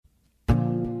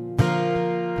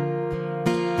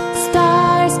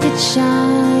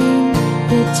shine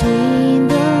between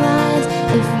the lines.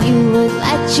 If you would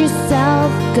let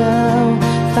yourself go,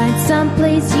 find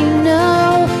someplace you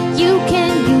know you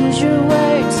can use your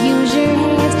words, use your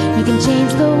hands. You can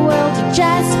change the world, you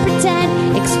just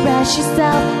pretend. Express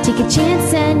yourself, take a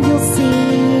chance, and you'll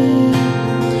see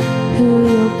who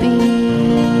you'll be.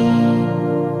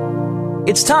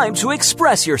 It's time to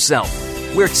express yourself,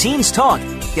 where teens talk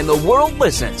and the world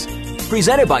listens.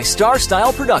 Presented by Star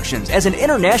Style Productions as an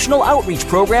international outreach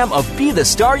program of Be the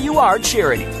Star You Are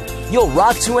charity. You'll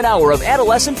rock to an hour of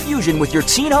adolescent fusion with your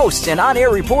teen hosts and on-air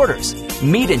reporters.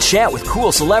 Meet and chat with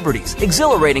cool celebrities,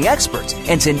 exhilarating experts,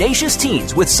 and tenacious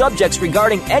teens with subjects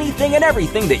regarding anything and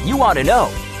everything that you want to know.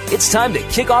 It's time to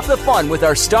kick off the fun with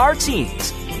our star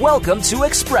teens. Welcome to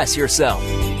Express Yourself.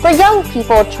 For young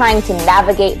people trying to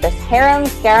navigate this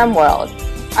harem-scarum world,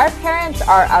 our parents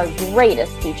are our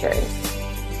greatest teachers.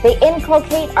 They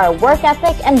inculcate our work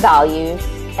ethic and values,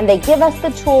 and they give us the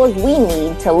tools we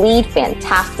need to lead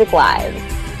fantastic lives.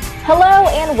 Hello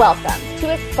and welcome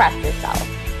to Express Yourself.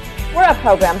 We're a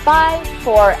program by,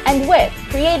 for, and with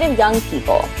creative young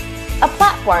people. A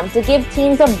platform to give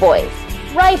teens a voice,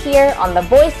 right here on the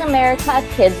Voice America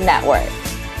Kids Network.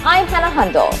 I'm Henna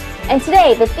Hundal, and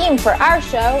today the theme for our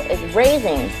show is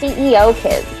Raising CEO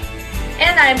Kids.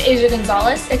 And I'm Asya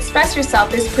Gonzalez. Express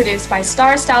Yourself is produced by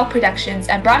Star Style Productions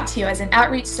and brought to you as an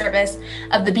outreach service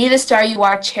of the Be the Star You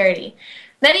Are charity.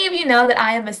 Many of you know that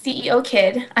I am a CEO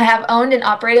kid. I have owned and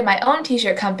operated my own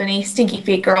t-shirt company, Stinky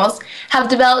Feet Girls, have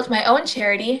developed my own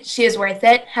charity, She Is Worth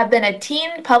It, have been a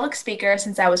teen public speaker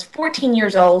since I was 14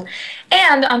 years old,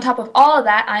 and on top of all of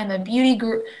that, I am a beauty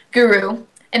guru,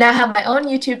 and I have my own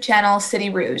YouTube channel,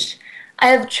 City Rouge. I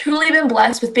have truly been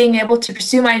blessed with being able to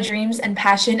pursue my dreams and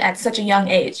passion at such a young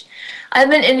age.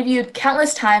 I've been interviewed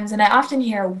countless times, and I often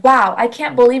hear, "Wow, I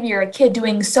can't believe you're a kid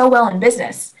doing so well in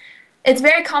business." It's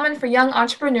very common for young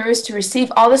entrepreneurs to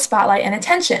receive all the spotlight and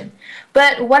attention.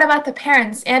 But what about the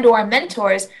parents and/or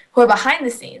mentors who are behind the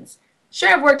scenes? Sure,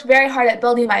 I've worked very hard at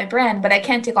building my brand, but I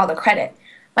can't take all the credit.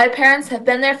 My parents have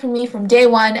been there for me from day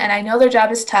one, and I know their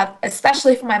job is tough,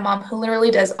 especially for my mom, who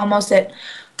literally does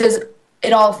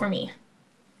it all for me.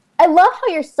 I love how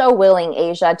you're so willing,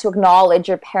 Asya, to acknowledge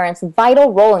your parents'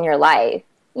 vital role in your life.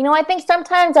 You know, I think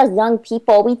sometimes as young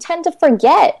people, we tend to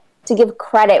forget to give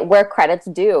credit where credit's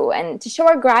due and to show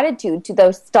our gratitude to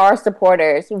those star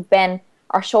supporters who've been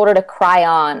our shoulder to cry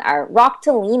on, our rock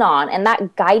to lean on, and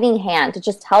that guiding hand to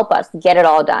just help us get it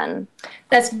all done.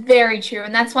 That's very true,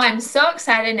 and that's why I'm so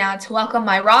excited now to welcome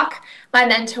my rock, my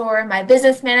mentor, my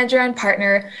business manager and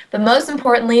partner, but most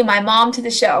importantly, my mom to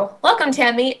the show. Welcome,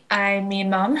 Tamie. I mean,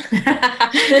 Mom.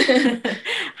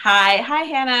 Hi,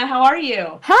 Henna. How are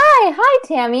you? Hi,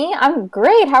 Tamie. I'm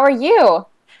great. How are you?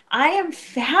 I am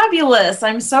fabulous.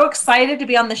 I'm so excited to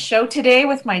be on the show today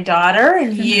with my daughter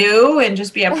and you and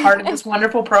just be a part of this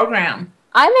wonderful program.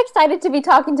 I'm excited to be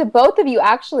talking to both of you,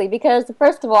 actually, because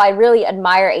first of all, I really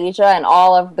admire Asya and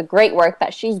all of the great work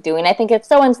that she's doing. I think it's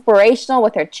so inspirational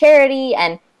with her charity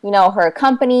and, you know, her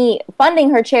company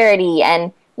funding her charity.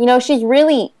 And, you know, she's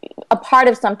really a part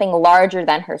of something larger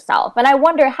than herself. And I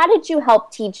wonder, how did you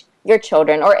help teach your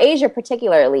children, or Asya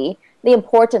particularly, the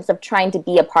importance of trying to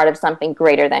be a part of something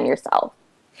greater than yourself?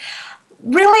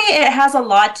 Really, it has a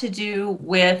lot to do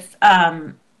with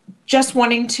just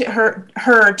wanting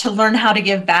her to learn how to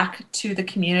give back to the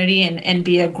community and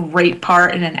be a great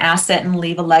part and an asset and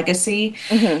leave a legacy.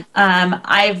 Mm-hmm.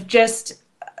 I've just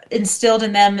instilled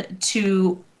in them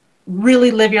to really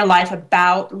live your life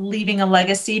about leaving a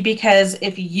legacy, because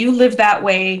if you live that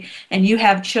way and you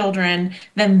have children,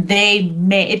 then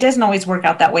it doesn't always work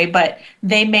out that way, but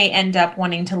they may end up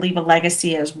wanting to leave a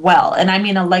legacy as well. And I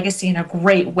mean a legacy in a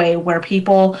great way where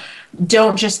people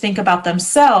don't just think about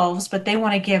themselves, but they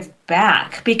want to give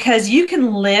back, because you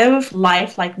can live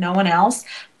life like no one else,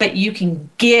 but you can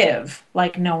give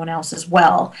like no one else as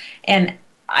well. And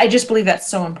I just believe that's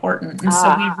so important. And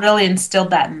so we really instilled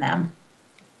that in them.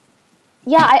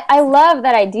 Yeah, I love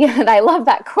that idea, and I love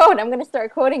that quote. I'm going to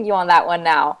start quoting you on that one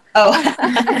now. Oh.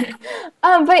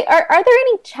 But are there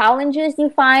any challenges you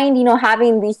find, you know,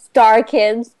 having these star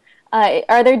kids?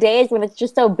 Are there days when it's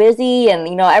just so busy and,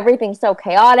 you know, everything's so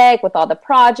chaotic with all the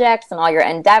projects and all your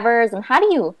endeavors? And how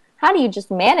do you just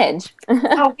manage?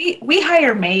 Oh, we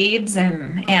hire maids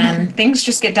and things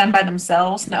just get done by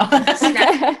themselves. No.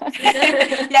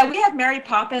 Yeah, we have Mary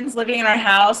Poppins living in our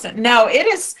house. No,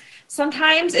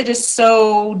 sometimes it is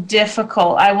so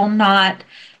difficult. I will not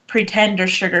pretend or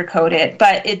sugarcoat it,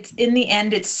 but in the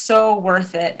end, it's so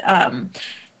worth it.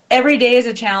 Every day is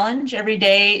a challenge. Every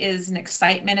day is an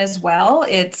excitement as well.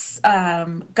 It's,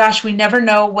 we never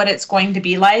know what it's going to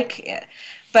be like.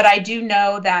 but I do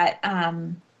know that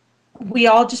we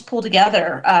all just pull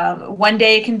together. One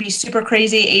day it can be super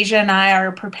crazy. Asia and I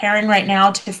are preparing right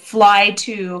now to fly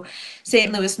to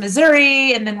St. Louis,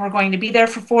 Missouri, and then we're going to be there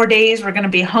for 4 days. We're going to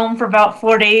be home for about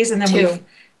 4 days, and then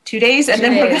 2 days, and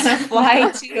then we're going to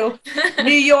fly to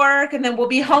New York, and then we'll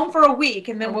be home for a week,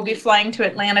 and then we'll be flying to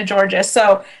Atlanta, Georgia.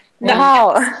 So,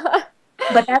 wow.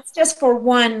 But that's just for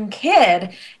one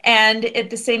kid. And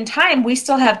at the same time, we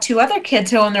still have 2 other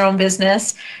kids who own their own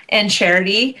business and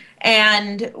charity.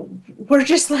 And we're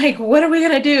just like, what are we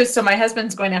going to do? So my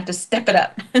husband's going to have to step it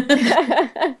up.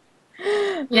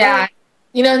 Yeah.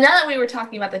 You know, now that we were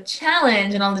talking about the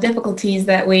challenge and all the difficulties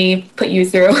that we put you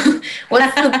through,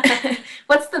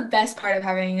 what's the best part of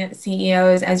having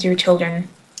CEOs as your children?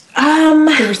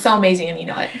 You're so amazing and you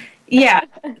know it. Yeah.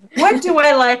 What do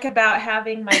I like about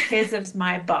having my kids as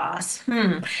my boss?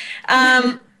 You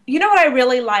know what I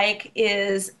really like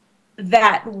is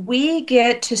that we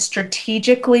get to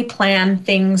strategically plan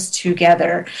things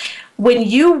together. When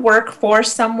you work for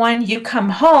someone, you come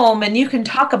home and you can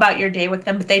talk about your day with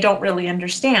them, but they don't really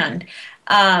understand.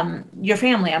 Your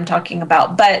family I'm talking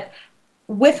about. But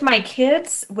with my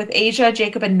kids, with Asia,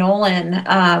 Jacob, and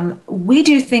Nolan, we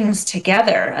do things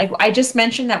together. I just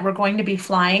mentioned that we're going to be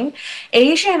flying.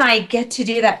 Asia and I get to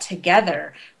do that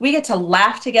together. We get to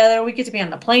laugh together. We get to be on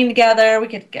the plane together. We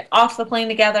get to get off the plane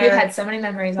together. We've had so many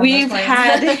memories on We've those planes.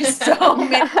 had so many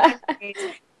memories.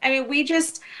 I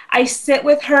mean, I sit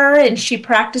with her and she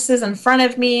practices in front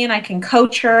of me and I can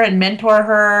coach her and mentor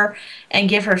her and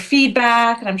give her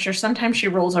feedback. And I'm sure sometimes she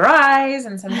rolls her eyes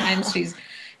and sometimes she's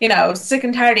sick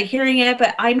and tired of hearing it,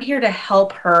 but I'm here to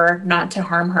help her, not to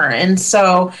harm her. And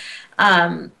so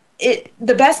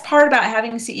the best part about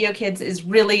having CEO kids is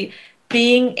really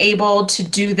being able to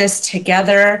do this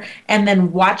together and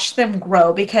then watch them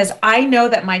grow, because I know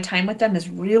that my time with them is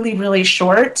really, really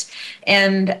short,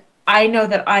 and I know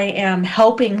that I am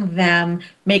helping them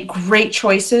make great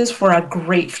choices for a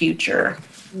great future.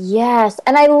 Yes,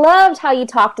 and I loved how you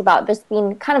talked about this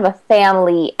being kind of a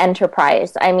family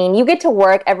enterprise. I mean, you get to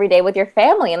work every day with your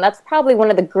family, and that's probably one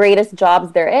of the greatest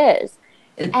jobs there is.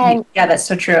 And yeah, that's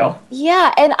so true.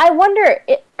 Yeah, and I wonder,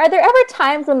 are there ever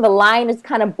times when the line is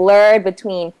kind of blurred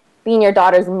between being your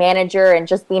daughter's manager and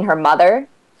just being her mother?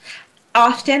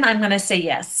 Often I'm going to say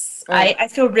yes. I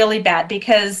feel really bad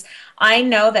because I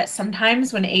know that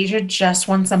sometimes when Asia just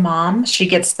wants a mom, she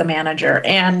gets the manager.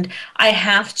 And I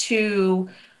have to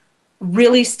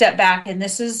really step back. And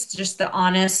this is just the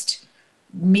honest,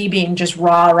 me being just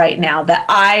raw right now, that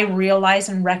I realize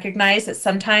and recognize that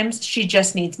sometimes she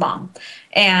just needs mom.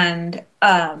 And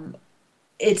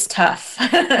it's tough.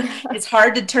 It's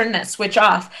hard to turn that switch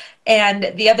off.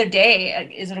 And the other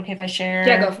day, is it okay if I share?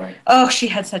 Yeah, go for it. Oh, she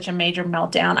had such a major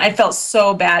meltdown. I felt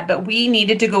so bad, but we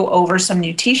needed to go over some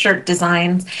new t-shirt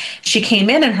designs. She came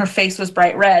in and her face was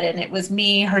bright red, and it was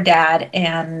me, her dad,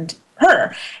 and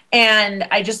her. And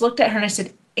I just looked at her and I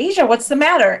said, Asia, what's the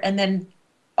matter? And then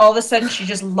all of a sudden she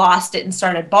just lost it and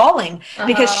started bawling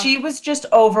because she was just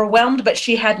overwhelmed, but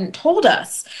she hadn't told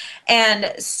us.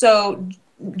 And so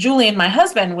Julian, my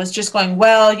husband, was just going,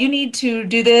 well, you need to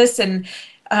do this, and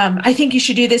I think you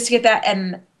should do this to get that.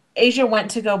 And Asia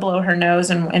went to go blow her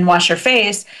nose and wash her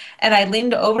face, and I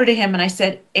leaned over to him and I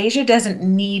said, Asia doesn't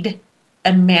need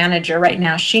a manager right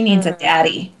now. She needs a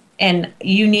daddy, and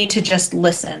you need to just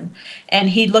listen. And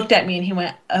he looked at me and he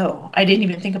went, oh, I didn't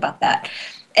even think about that.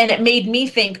 And it made me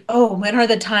think, oh, when are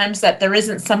the times that there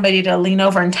isn't somebody to lean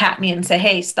over and tap me and say,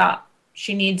 hey, stop.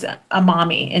 She needs a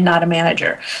mommy and not a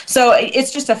manager. So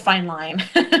it's just a fine line.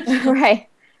 Right.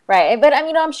 But I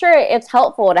mean, I'm sure it's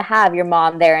helpful to have your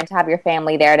mom there and to have your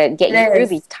family there to get you through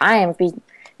these times.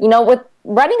 With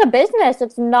running a business,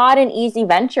 it's not an easy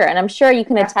venture. And I'm sure you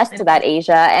can attest to that,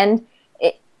 Asia. And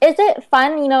is it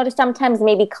fun, to sometimes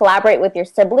maybe collaborate with your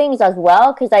siblings as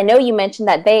well? Because I know you mentioned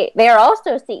that they are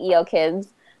also CEO kids.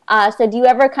 So do you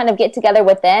ever kind of get together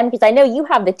with them? Because I know you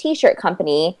have the t-shirt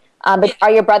company. But are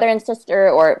your brother and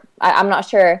sister, or I'm not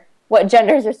sure what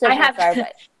genders your siblings are,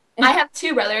 but I have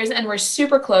 2 brothers, and we're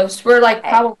super close. We're like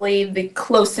probably the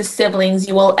closest siblings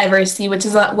you will ever see, which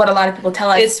is what a lot of people tell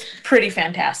us. It's pretty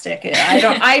fantastic.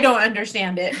 I don't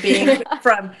understand it, being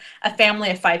from a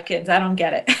family of 5 kids. I don't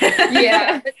get it.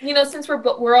 Yeah, since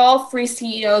we're all 3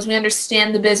 CEOs, we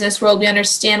understand the business world. We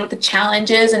understand what the challenge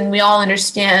is, and we all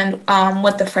understand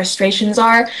what the frustrations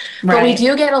are. Right. But we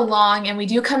do get along, and we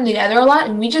do come together a lot,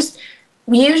 and we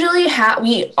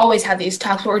always have these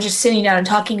talks where we're just sitting down and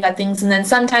talking about things, and then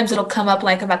sometimes it'll come up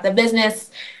like about the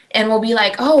business, and we'll be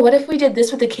like, oh, what if we did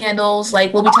this with the candles?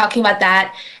 Like, we'll be talking about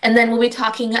that. And then we'll be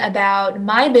talking about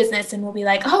my business, and we'll be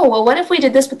like, oh, well, what if we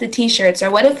did this with the t-shirts? Or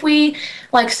what if we,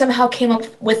 like, somehow came up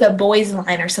with a boys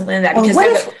line or something like that? Because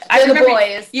they're the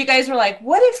boys. You guys were like,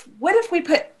 what if we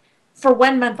put, for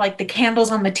 1 month, like the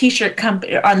candles on the t-shirt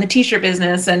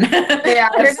business, and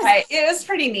it was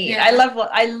pretty neat. Yeah.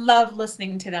 I love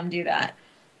listening to them do that.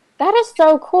 That is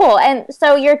so cool. And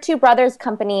so your two brothers'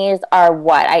 companies are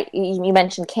what? You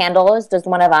mentioned candles. Does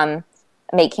one of them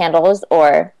make candles,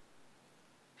 or?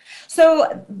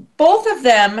 So both of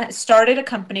them started a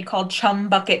company called Chum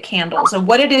Bucket Candles. And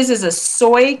what it is a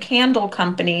soy candle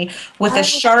company with a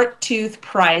shark tooth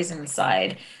prize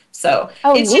inside. So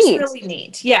it's just really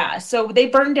neat. Yeah. So they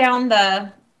burn down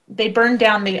the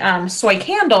soy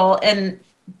candle, and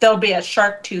there'll be a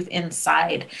shark tooth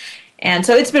inside. And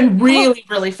so it's been really,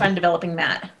 really fun developing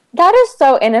that. That is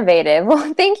so innovative.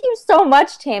 Well, thank you so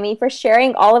much, Tamie, for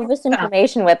sharing all of this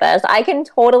information with us. I can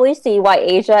totally see why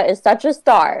Asya is such a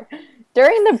star.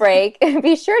 During the break,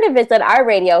 be sure to visit our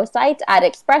radio site at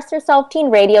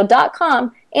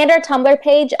expressyourselfteenradio.com and our Tumblr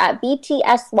page at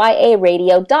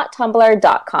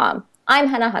btsyaradio.tumblr.com. I'm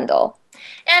Henna Hundal.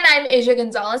 And I'm Asya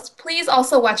Gonzalez. Please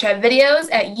also watch our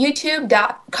videos at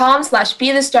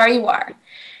youtube.com/bethestaryouare.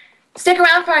 Stick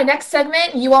around for our next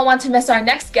segment. You won't want to miss our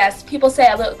next guest. People say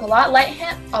I look a lot like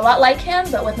him,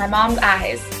 but with my mom's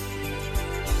eyes.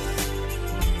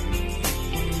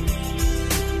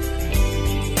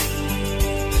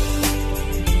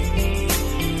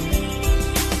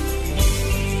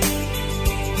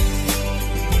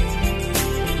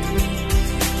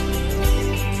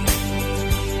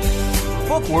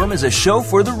 Bookworm is a show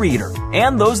for the reader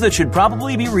and those that should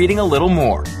probably be reading a little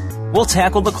more. We'll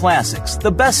tackle the classics,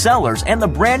 the bestsellers, and the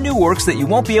brand new works that you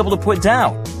won't be able to put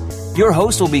down. Your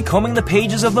host will be combing the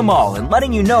pages of them all and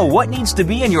letting you know what needs to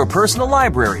be in your personal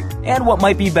library and what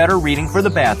might be better reading for the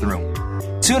bathroom.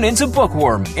 Tune in to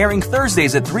Bookworm, airing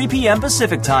Thursdays at 3 p.m.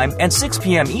 Pacific Time and 6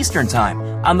 p.m. Eastern Time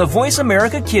on the Voice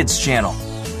America Kids channel.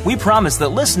 We promise that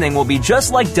listening will be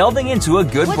just like delving into a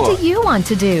good book. What do you want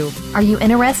to do? Are you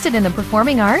interested in the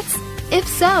performing arts? If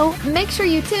so, make sure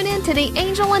you tune in to the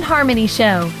Angel and Harmony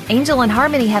Show. Angel and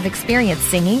Harmony have experience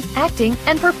singing, acting,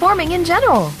 and performing in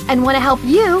general, and want to help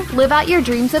you live out your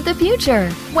dreams of the future.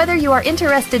 Whether you are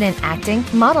interested in acting,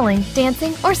 modeling,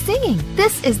 dancing, or singing,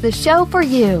 this is the show for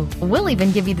you. We'll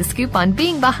even give you the scoop on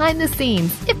being behind the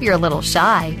scenes if you're a little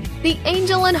shy. The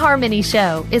Angel and Harmony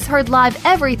Show is heard live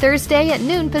every Thursday at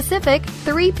noon Pacific,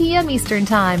 3 p.m. Eastern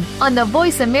Time on the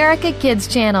Voice America Kids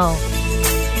channel.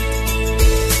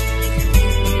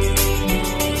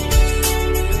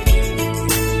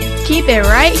 Keep it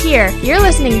right here. You're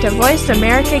listening to Voice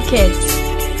America Kids.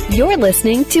 You're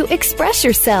listening to Express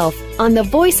Yourself on the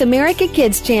Voice America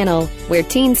Kids channel, where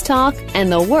teens talk and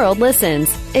the world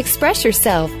listens. Express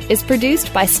Yourself is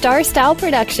produced by Star Style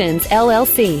Productions,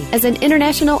 LLC, as an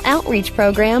international outreach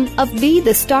program of Be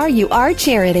the Star You Are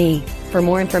charity. For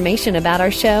more information about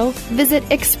our show, visit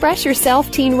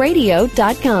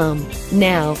expressyourselfteenradio.com.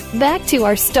 Now, back to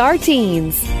our star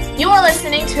teens. You are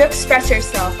listening to Express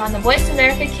Yourself on the Voice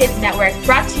America Kids Network,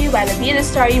 brought to you by the Be the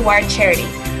Star You Are charity.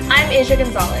 I'm Asya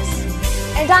Gonzalez.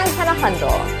 And I'm Henna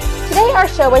Hundal. Today our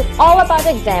show is all about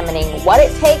examining what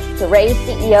it takes to raise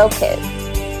CEO kids.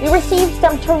 We received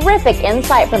some terrific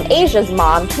insight from Asya's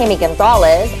mom, Tamie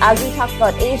Gonzalez, as we talked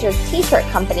about Asya's t-shirt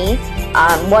company.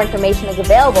 More information is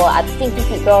available at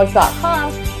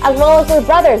stinkyfeetgirls.com, as well as her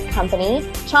brother's company,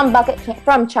 from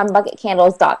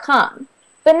chumbucketcandles.com.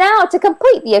 But now, to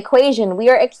complete the equation, we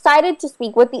are excited to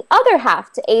speak with the other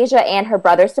half to Asya and her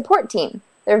brother's support team,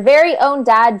 their very own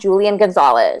dad, Julian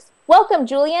Gonzalez. Welcome,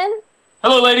 Julian.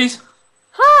 Hello, ladies.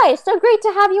 Hi, so great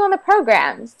to have you on the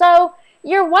program. So,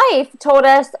 your wife told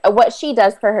us what she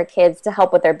does for her kids to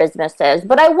help with their businesses,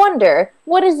 but I wonder,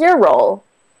 what is your role?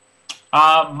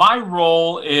 My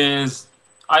role is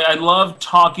I love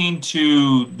talking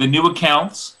to the new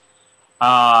accounts,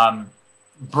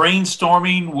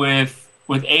 brainstorming with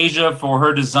Asya for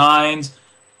her designs,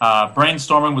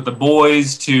 brainstorming with the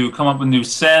boys to come up with new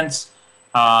scents.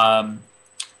 When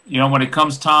it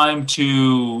comes time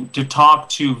to talk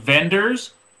to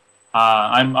vendors,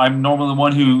 I'm normally the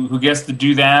one who gets to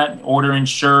do that, ordering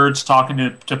shirts,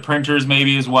 talking to printers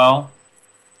maybe as well.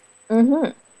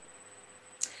 Mm-hmm.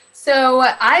 So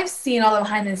I've seen all the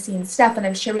behind-the-scenes stuff, and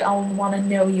I'm sure we all want to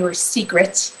know your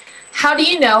secret. How do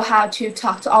you know how to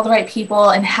talk to all the right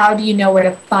people, and how do you know where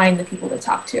to find the people to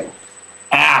talk to?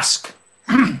 Ask.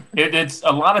 It's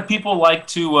a lot of people like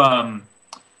to, I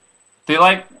don't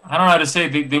know how to say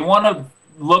it, they want to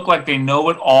look like they know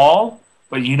it all,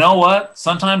 but you know what?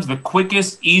 Sometimes the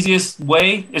quickest, easiest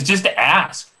way is just to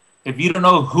ask. if you don't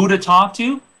know who to talk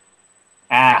to,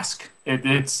 ask.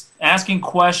 It's asking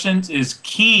questions is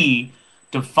key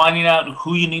to finding out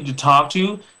who you need to talk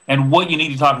to and what you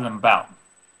need to talk to them about.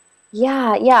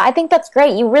 Yeah, I think that's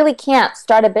great. You really can't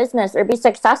start a business or be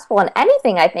successful in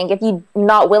anything, I think, if you're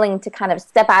not willing to kind of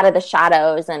step out of the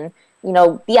shadows and,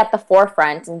 be at the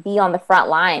forefront and be on the front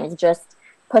lines, just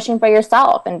pushing for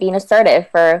yourself and being assertive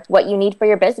for what you need for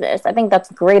your business. I think that's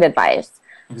great advice.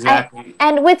 Exactly.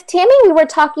 And with Tamie, we were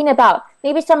talking about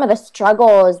maybe some of the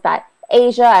struggles that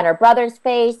Asia and her brothers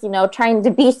face, trying to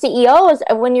be CEOs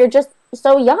when you're just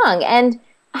so young. And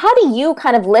how do you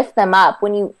kind of lift them up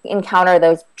when you encounter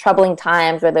those troubling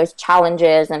times or those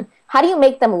challenges? And how do you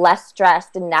make them less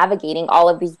stressed in navigating all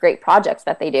of these great projects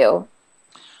that they do?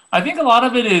 I think a lot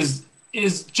of it is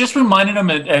just reminding them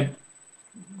at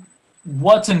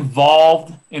what's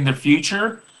involved in the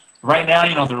future. Right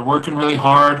now, they're working really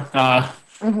hard.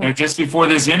 Just before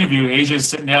this interview, Asia's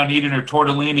sitting down eating her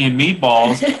tortellini and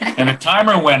meatballs, and the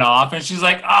timer went off, and she's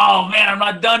like, "Oh man, I'm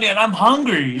not done yet. I'm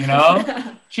hungry."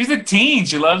 She's a teen.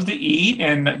 She loves to eat,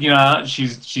 and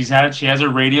she has her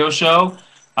radio show.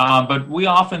 But we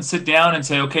often sit down and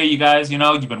say, "Okay, you guys,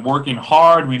 you've been working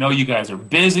hard. We know you guys are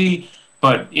busy,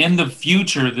 but in the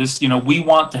future, we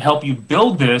want to help you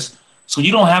build this." So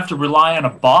you don't have to rely on a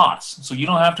boss. So you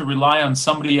don't have to rely on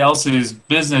somebody else's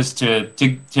business to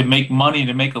make money,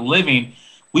 to make a living.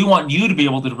 We want you to be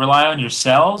able to rely on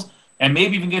yourselves and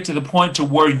maybe even get to the point to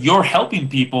where you're helping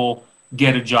people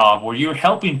get a job, where you're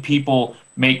helping people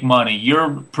make money. You're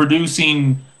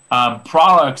producing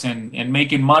products and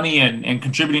making money and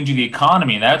contributing to the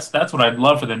economy. That's what I'd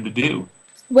love for them to do.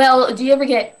 Well, do you ever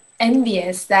get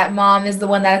envious that mom is the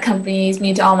one that accompanies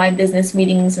me to all my business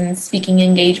meetings and speaking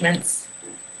engagements?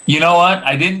 You know what?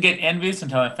 I didn't get envious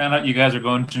until I found out you guys are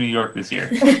going to New York this year.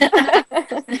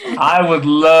 I would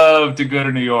love to go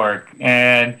to New York.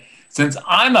 And since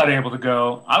I'm not able to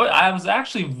go, I was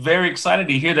actually very excited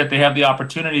to hear that they have the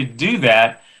opportunity to do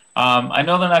that. I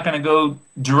know they're not going to go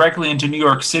directly into New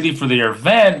York City for their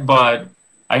event, but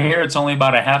I hear it's only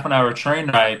about a half an hour train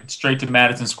ride straight to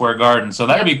Madison Square Garden. So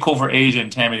that'd be cool for Asia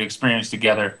and Tamie to experience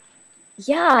together.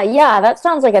 Yeah, that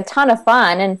sounds like a ton of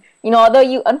fun. And,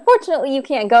 although unfortunately you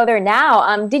can't go there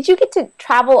now, did you get to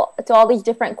travel to all these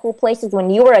different cool places when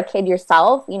you were a kid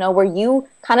yourself? Were you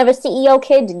kind of a CEO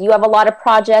kid? Did you have a lot of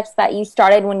projects that you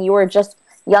started when you were just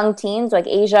young teens like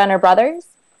Asia and her brothers?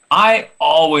 I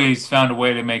always found a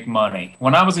way to make money.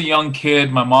 When I was a young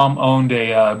kid, my mom owned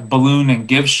a balloon and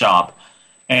gift shop.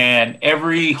 And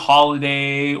every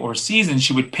holiday or season,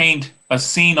 she would paint a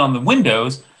scene on the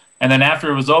windows. And then after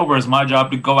it was over, it was my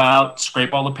job to go out,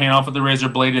 scrape all the paint off with the razor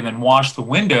blade, and then wash the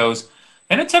windows.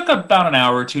 And it took about an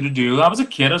hour or two to do. I was a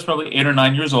kid. I was probably 8 or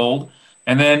 9 years old.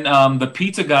 And then the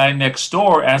pizza guy next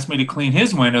door asked me to clean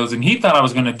his windows, and he thought I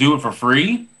was going to do it for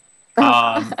free.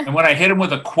 And when I hit him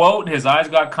with a quote, his eyes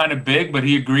got kind of big, but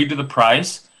he agreed to the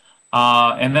price.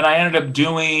 And then I ended up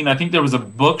doing, I think there was a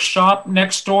bookshop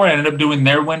next door. I ended up doing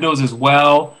their windows as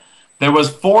well. There was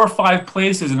 4 or 5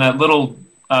 places in that little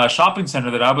shopping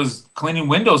center that I was cleaning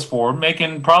windows for,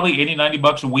 making probably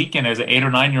 $80-90 a weekend as an 8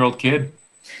 or 9 year old kid.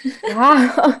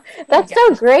 Wow, that's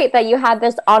so great that you had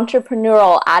this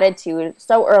entrepreneurial attitude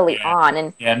so early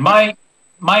on. And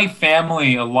my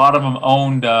family, a lot of them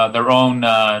owned their own.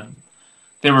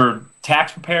 They were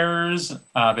tax preparers.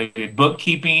 They did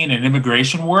bookkeeping and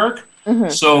immigration work.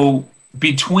 So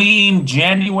between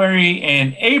January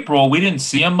and April, we didn't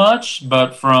see them much.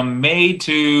 But from May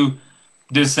to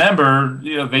December,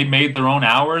 they made their own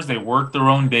hours. They worked their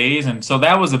own days, and so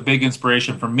that was a big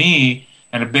inspiration for me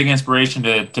and a big inspiration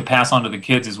to pass on to the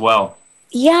kids as well.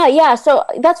 Yeah. So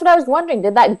that's what I was wondering.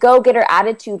 Did that go-getter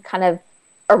attitude kind of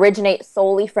originate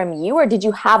solely from you, or did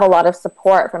you have a lot of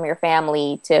support from your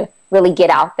family to really get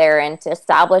out there and to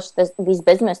establish these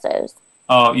businesses?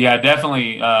 Oh, yeah,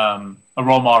 definitely a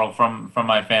role model from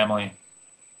my family.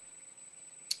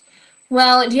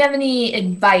 Well, do you have any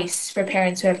advice for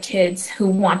parents who have kids who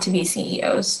want to be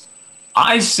CEOs?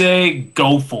 I say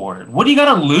go for it. What do you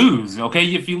got to lose?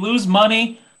 Okay, if you lose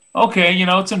money, okay,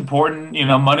 it's important.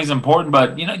 Money's important,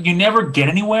 but you never get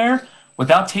anywhere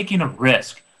without taking a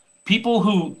risk.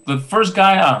 People the first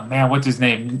guy, what's his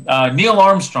name? Neil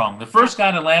Armstrong, the first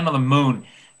guy to land on the moon.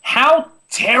 How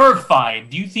terrified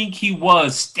do you think he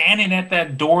was standing at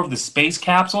that door of the space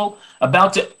capsule,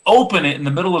 about to open it in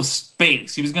the middle of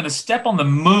space? He was going to step on the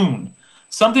moon.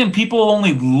 Something people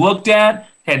only looked at,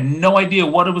 had no idea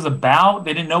what it was about.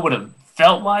 They didn't know what it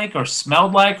felt like or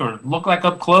smelled like or looked like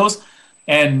up close.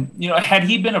 And, had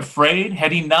he been afraid,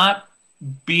 had he not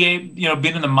been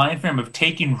in the mind frame of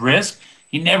taking risk,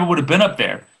 he never would have been up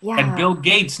there. Yeah. And Bill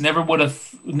Gates never would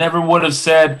have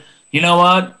said, you know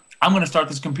what, I'm going to start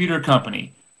this computer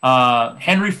company.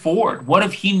 Henry Ford, what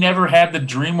if he never had the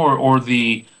dream or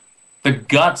the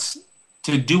guts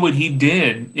to do what he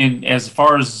did in as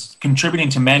far as contributing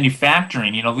to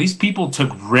manufacturing? These people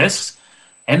took risks,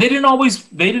 and they didn't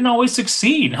always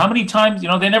succeed. How many times,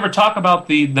 they never talk about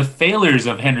the failures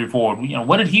of Henry Ford.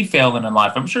 What did he fail in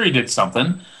life? I'm sure he did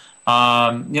something.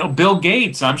 Bill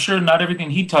Gates, I'm sure not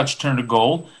everything he touched turned to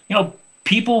gold.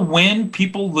 People win,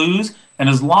 people lose, and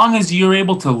as long as you're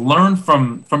able to learn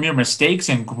from your mistakes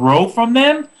and grow from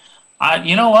them,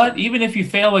 you know what? Even if you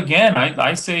fail again,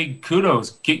 I say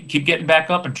kudos. Keep getting back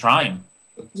up and trying.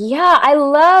 Yeah, I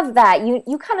love that.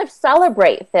 You kind of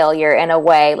celebrate failure in a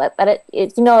way, that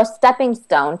it's a stepping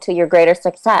stone to your greater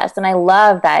success. And I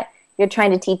love that you're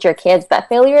trying to teach your kids that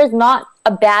failure is not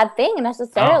a bad thing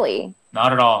necessarily. No,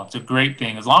 not at all. It's a great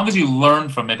thing. As long as you learn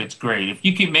from it, it's great. If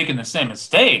you keep making the same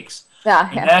mistakes,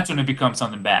 that's when it becomes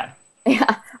something bad.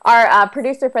 Yeah. Our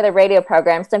producer for the radio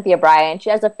program, Cynthia Bryan, she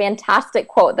has a fantastic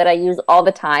quote that I use all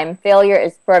the time. Failure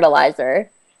is fertilizer.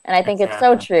 And I think it's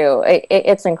so true.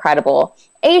 It's incredible.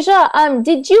 Asia,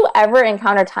 did you ever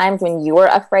encounter times when you were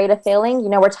afraid of failing?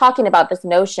 We're talking about this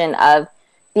notion of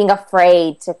being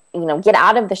afraid to, get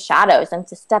out of the shadows and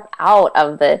to step out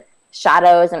of the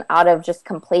shadows and out of just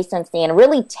complacency and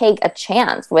really take a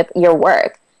chance with your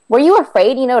work. Were you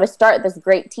afraid, to start this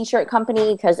great t-shirt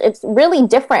company? Because it's really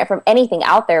different from anything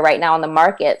out there right now on the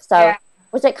market. So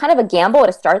was it kind of a gamble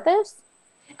to start this?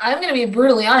 I'm going to be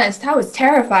brutally honest. I was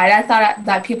terrified. I thought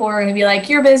that people were going to be like,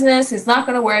 your business is not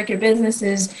going to work. Your business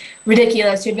is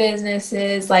ridiculous. Your business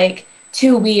is like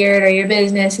too weird, or your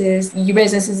business is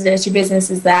this, your business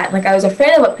is that. Like, I was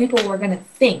afraid of what people were going to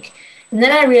think. And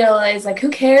then I realized, like, who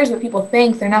cares what people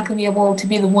think? They're not going to be able to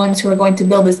be the ones who are going to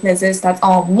build this business. That's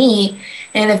all me.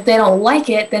 And if they don't like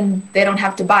it, then they don't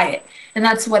have to buy it. And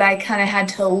that's what I kind of had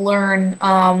to learn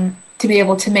to be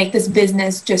able to make this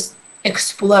business just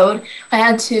explode. I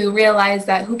had to realize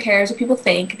that who cares what people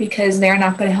think, because they're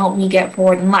not going to help me get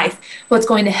forward in life. What's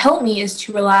going to help me is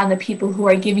to rely on the people who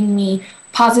are giving me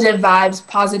positive vibes,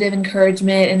 positive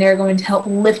encouragement, and they're going to help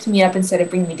lift me up instead of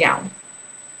bring me down.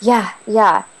 Yeah.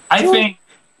 I think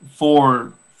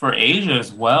for Asia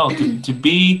as well, to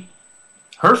be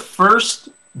her first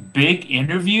big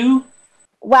interview.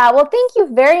 Wow. Well, thank you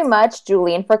very much,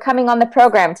 Julian, for coming on the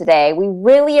program today. We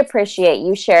really appreciate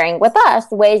you sharing with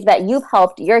us ways that you've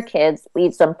helped your kids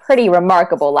lead some pretty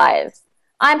remarkable lives.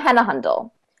 I'm Henna Hundal.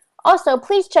 Also,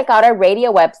 please check out our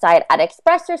radio website at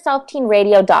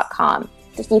expressyourselfteenradio.com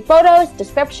to see photos,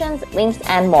 descriptions, links,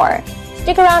 and more.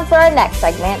 Stick around for our next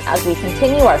segment as we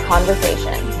continue our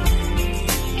conversation.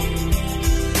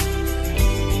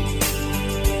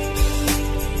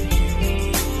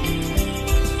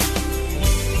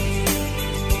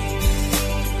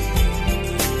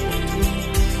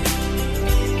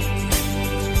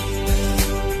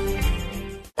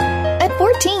 At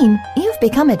 14, you've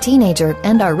become a teenager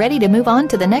and are ready to move on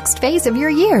to the next phase of your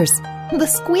years. The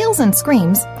squeals and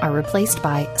screams are replaced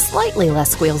by slightly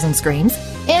less squeals and screams,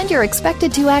 and you're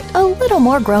expected to act a little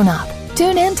more grown up.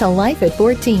 Tune in to Life at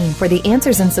 14 for the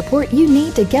answers and support you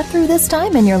need to get through this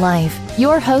time in your life.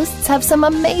 Your hosts have some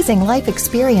amazing life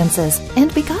experiences,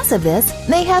 and because of this,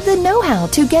 they have the know-how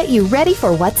to get you ready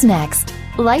for what's next.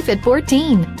 Life at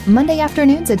 14, Monday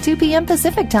afternoons at 2 p.m.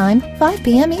 Pacific Time, 5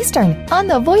 p.m. Eastern, on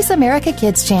the Voice America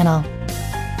Kids channel.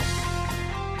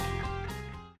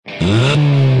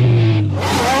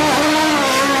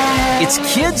 It's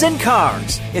Kids and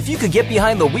Cars. If you could get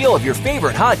behind the wheel of your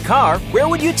favorite hot car, where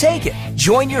would you take it?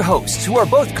 Join your hosts, who are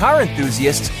both car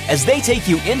enthusiasts, as they take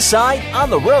you inside, on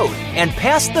the road, and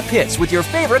past the pits with your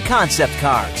favorite concept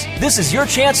cars. This is your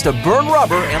chance to burn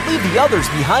rubber and leave the others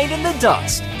behind in the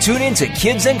dust. Tune in to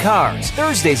Kids and Cars,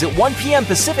 Thursdays at 1 p.m.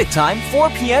 Pacific Time, 4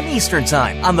 p.m. Eastern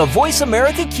Time, on the Voice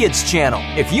America Kids channel.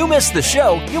 If you miss the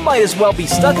show, you might as well be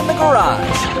stuck in the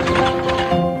garage.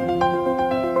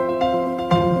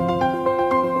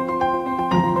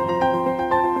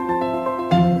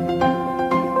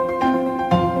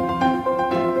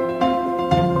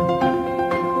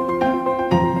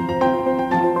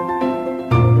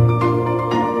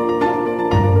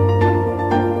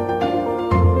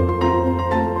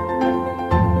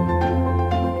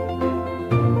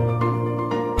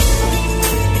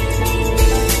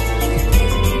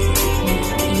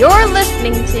 You're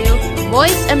listening to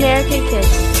Voice America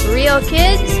Kids. Real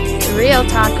kids, real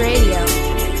talk radio.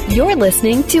 You're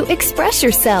listening to Express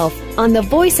Yourself on the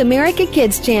Voice America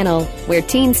Kids channel, where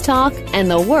teens talk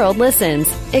and the world listens.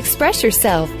 Express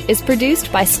Yourself is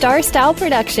produced by Star Style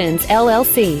Productions,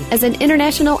 LLC, as an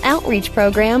international outreach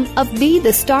program of Be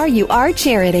the Star You Are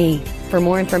charity. For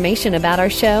more information about our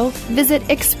show, visit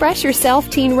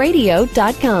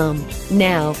expressyourselfteenradio.com.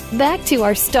 Now, back to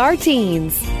our Star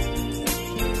Teens.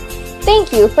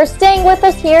 Thank you for staying with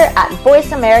us here at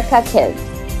Voice America Kids.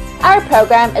 Our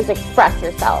program is Express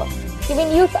Yourself,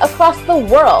 giving youth across the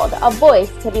world a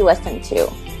voice to be listened to.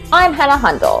 I'm Henna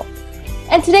Hundal,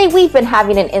 and today we've been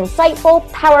having an insightful,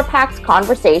 power-packed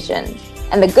conversation,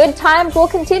 and the good times will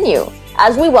continue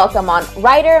as we welcome on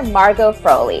writer Margaux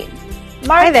Froley.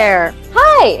 Hi there.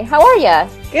 Hi, how are you?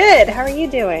 Good. How are you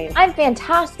doing? I'm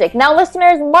fantastic. Now,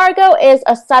 listeners, Margaux is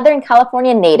a Southern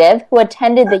California native who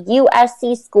attended the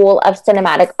USC School of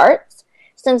Cinematic Arts.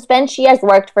 Since then, she has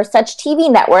worked for such TV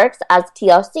networks as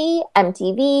TLC,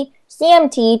 MTV,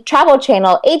 CMT, Travel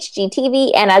Channel, HGTV,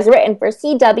 and has written for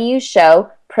CW's show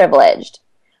Privileged.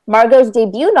 Margaux's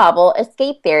debut novel,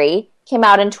 Escape Theory, came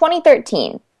out in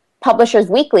 2013. Publishers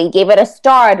Weekly gave it a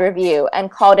starred review and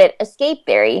called it Escape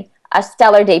Theory, a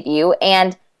stellar debut,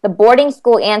 and the boarding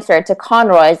school answer to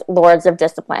Conroy's Lords of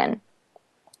Discipline.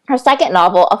 Her second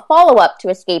novel, a follow-up to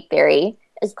Escape Theory,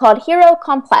 is called Hero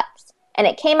Complex, and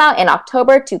it came out in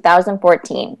October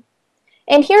 2014.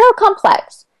 In Hero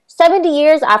Complex, 70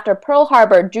 years after Pearl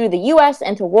Harbor drew the U.S.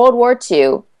 into World War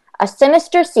II, a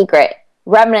sinister secret,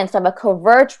 remnants of a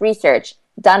covert research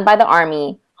done by the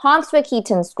Army, haunts the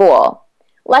Keaton School.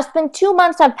 Less than 2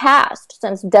 months have passed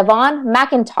since Devon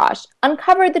McIntosh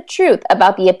uncovered the truth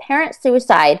about the apparent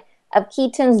suicide of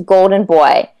Keaton's golden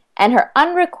boy and her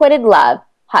unrequited love,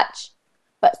 Hutch.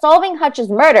 But solving Hutch's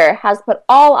murder has put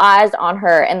all eyes on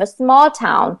her in the small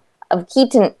town of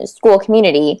Keaton School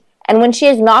community, and when she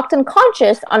is knocked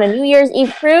unconscious on a New Year's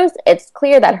Eve cruise, it's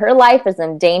clear that her life is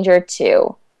in danger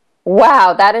too.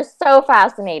 Wow, that is so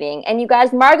fascinating. And you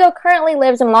guys, Margaux currently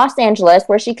lives in Los Angeles,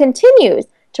 where she continues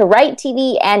to write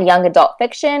TV and young adult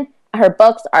fiction. Her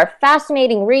books are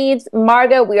fascinating reads.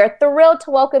 Margaux, we are thrilled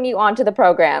to welcome you onto the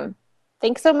program.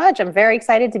 Thanks so much. I'm very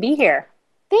excited to be here.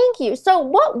 Thank you. So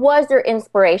what was your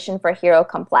inspiration for Hero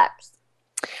Complex?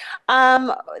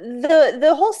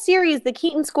 The whole series, the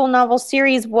Keaton School novel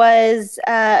series, was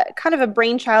kind of a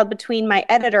brainchild between my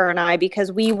editor and I,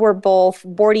 because we were both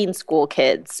boarding school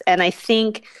kids. And I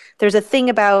think there's a thing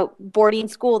about boarding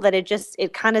school that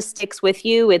it kind of sticks with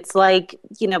you. It's like,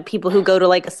 people who go to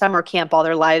like a summer camp all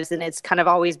their lives, and it's kind of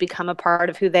always become a part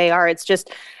of who they are. It's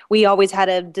just, we always had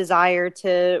a desire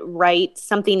to write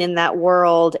something in that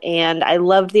world. And I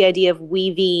loved the idea of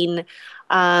weaving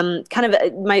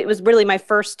it was really my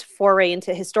first foray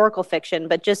into historical fiction,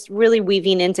 but just really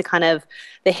weaving into kind of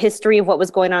the history of what was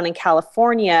going on in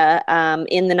California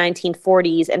in the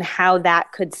 1940s and how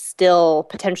that could still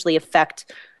potentially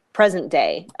affect present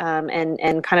day,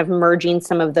 and kind of merging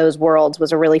some of those worlds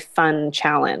was a really fun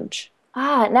challenge.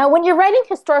 Now when you're writing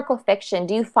historical fiction,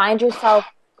 do you find yourself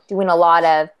doing a lot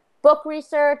of book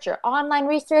research or online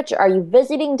research? Are you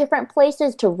visiting different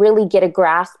places to really get a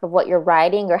grasp of what you're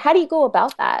writing, or how do you go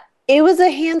about that? It was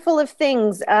a handful of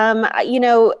things.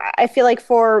 I feel like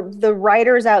for the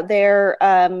writers out there,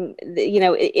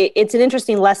 it's an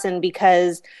interesting lesson,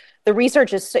 because the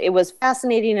research it was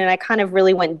fascinating, and I kind of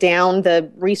really went down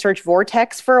the research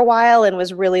vortex for a while and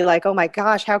was really like, oh my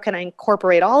gosh, how can I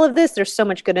incorporate all of this? There's so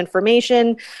much good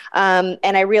information. And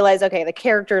I realized, okay, the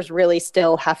characters really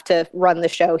still have to run the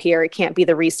show here. It can't be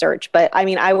the research. But I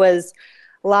mean, I was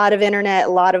a lot of internet, a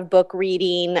lot of book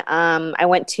reading. I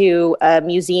went to a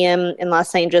museum in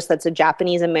Los Angeles that's a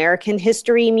Japanese American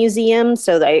history museum.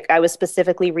 So I was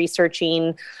specifically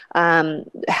researching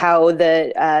how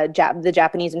the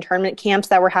Japanese internment camps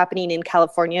that were happening in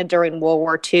California during World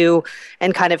War II,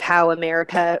 and kind of how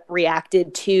America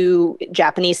reacted to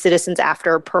Japanese citizens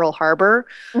after Pearl Harbor.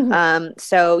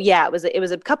 Mm-hmm. It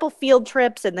was a couple field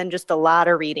trips and then just a lot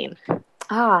of reading.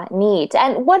 Neat.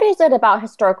 And what is it about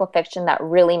historical fiction that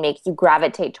really makes you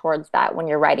gravitate towards that when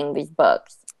you're writing these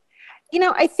books?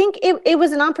 I think it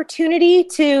was an opportunity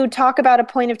to talk about a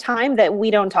point of time that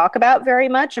we don't talk about very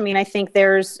much. I mean, I think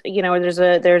there's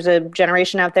a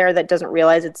generation out there that doesn't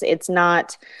realize it's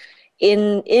not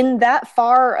in that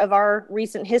far of our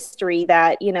recent history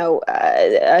that,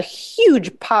 a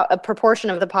huge a proportion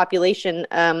of the population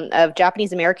of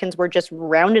Japanese Americans were just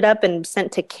rounded up and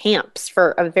sent to camps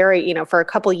for for a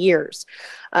couple years,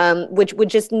 which would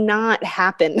just not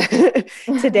happen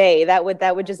today. That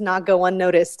would just not go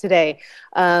unnoticed today,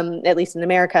 at least in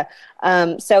America.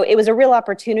 So it was a real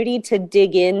opportunity to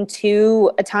dig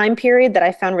into a time period that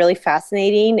I found really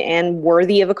fascinating and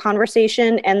worthy of a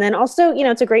conversation. And then also,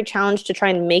 it's a great challenge to try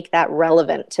and make that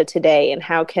relevant to today, and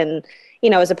how can,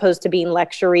 as opposed to being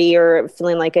lecture-y or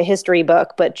feeling like a history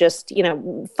book, but just,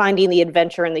 finding the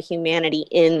adventure and the humanity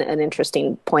in an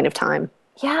interesting point of time.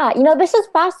 Yeah, this is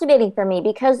fascinating for me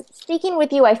because speaking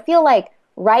with you, I feel like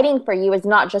writing for you is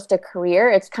not just a career,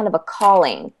 it's kind of a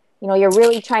calling. You're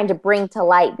really trying to bring to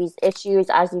light these issues,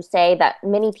 as you say, that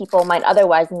many people might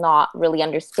otherwise not really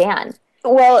understand.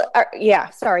 Well,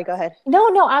 yeah, sorry, go ahead.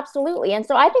 No, absolutely. And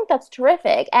so I think that's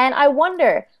terrific. And I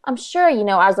wonder, I'm sure,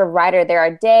 as a writer, there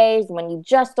are days when you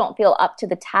just don't feel up to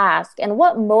the task. And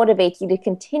what motivates you to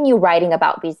continue writing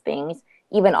about these things,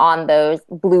 even on those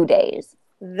blue days?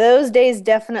 Those days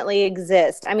definitely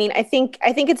exist. I mean, I think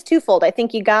it's twofold. I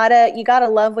think you gotta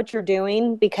love what you're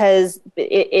doing, because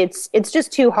it's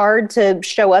just too hard to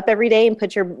show up every day and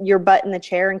put your butt in the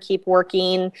chair and keep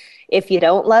working if you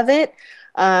don't love it.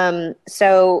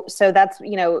 So that's,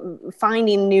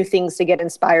 finding new things to get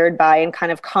inspired by and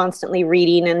kind of constantly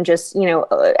reading and just,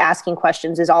 asking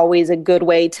questions is always a good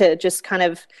way to just kind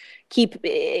of keep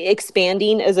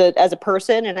expanding as a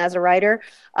person and as a writer.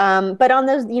 But on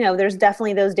those, there's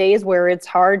definitely those days where it's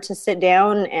hard to sit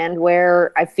down and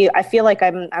where I feel like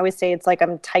I always say it's like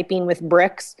I'm typing with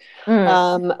bricks.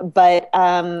 But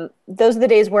those are the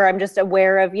days where I'm just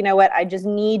aware of, I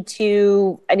need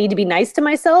to be nice to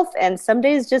myself. And some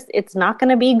days it's not going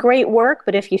to be great work,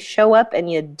 but if you show up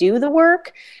and you do the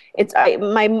work,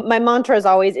 my mantra is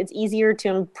always, it's easier to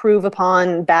improve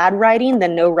upon bad writing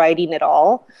than no writing at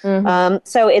all.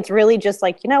 So it's really just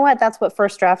like, that's what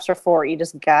first drafts are for. You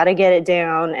just got to get it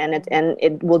down, and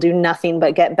it will do nothing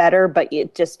but get better. But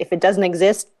if it doesn't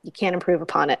exist, you can't improve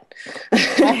upon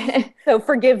it. So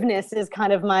forgiveness is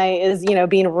kind of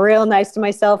being real nice to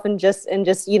myself and just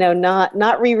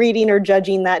not rereading or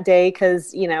judging that day,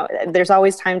 because there's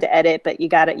always time to edit, but you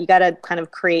gotta kind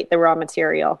of create the raw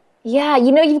material. Yeah,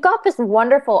 you've got this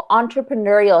wonderful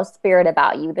entrepreneurial spirit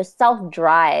about you, the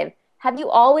self-drive. Have you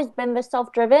always been this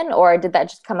self-driven, or did that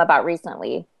just come about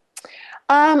recently?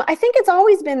 I think it's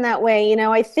always been that way.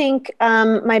 I think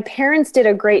my parents did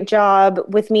a great job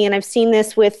with me, and I've seen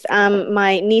this with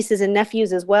my nieces and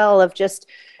nephews as well, of just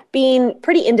being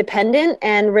pretty independent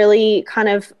and really kind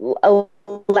of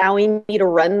allowing me to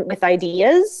run with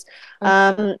ideas.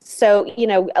 So,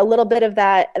 a little bit of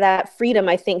that freedom,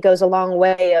 I think, goes a long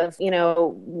way of,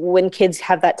 when kids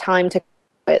have that time to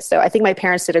quit. So I think my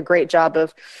parents did a great job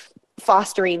of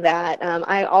fostering that.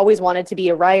 I always wanted to be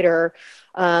a writer,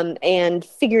 and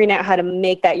figuring out how to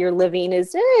make that your living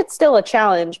it's still a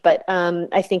challenge. But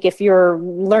I think if you're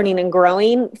learning and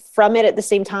growing from it at the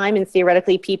same time, and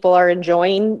theoretically people are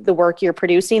enjoying the work you're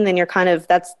producing, then you're kind of,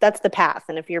 that's the path.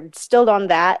 And if you're still on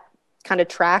that kind of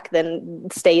track, then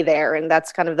stay there. And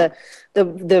that's kind of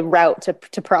the route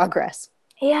to progress.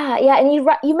 Yeah. And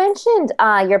you mentioned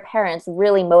your parents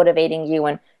really motivating you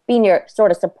and being your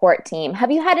sort of support team.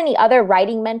 Have you had any other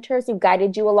writing mentors who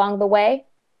guided you along the way?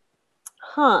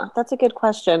 That's a good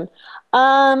question.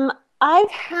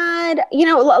 I've had,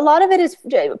 a lot of it is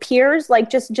peers, like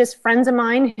just friends of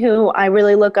mine who I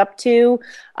really look up to,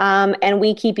 and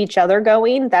we keep each other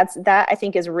going. That I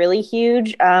think is really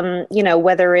huge.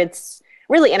 Whether it's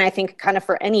really, and I think kind of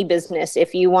for any business,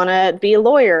 if you want to be a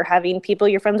lawyer, having people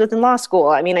you're friends with in law school.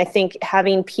 I mean, I think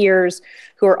having peers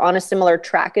who are on a similar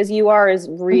track as you are is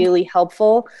really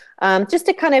helpful. Just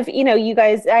to kind of, you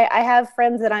guys, I have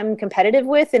friends that I'm competitive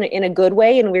with in a good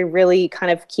way, and we really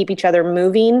kind of keep each other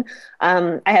moving.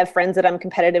 I have friends that I'm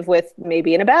competitive with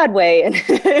maybe in a bad way, and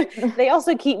they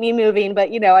also keep me moving.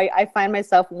 But, I find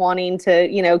myself wanting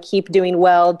to, keep doing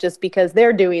well just because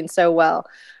they're doing so well.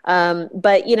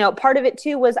 But, part of it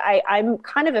too was I'm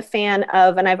kind of a fan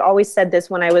of, and I've always said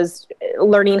this when I was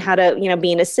learning how to,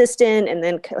 be an assistant and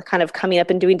then kind of coming up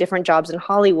and doing different jobs in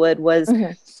Hollywood was,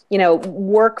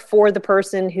 work for the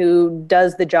person who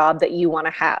does the job that you want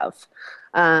to have.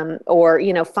 Or,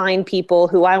 find people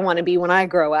who I want to be when I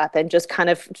grow up and just kind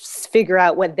of figure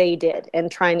out what they did and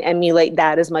try and emulate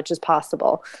that as much as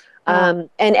possible.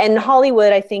 And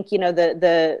Hollywood, I think,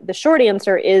 the short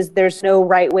answer is there's no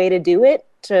right way to do it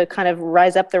to kind of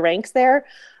rise up the ranks there.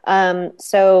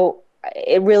 So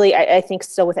it really, I think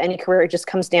still with any career, it just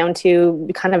comes down to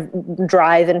kind of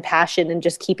drive and passion and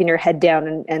just keeping your head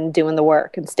down and doing the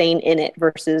work and staying in it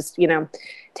versus,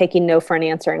 taking no for an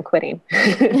answer and quitting.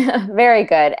 Very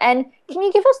good. And can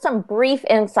you give us some brief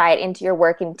insight into your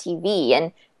work in TV?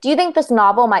 And do you think this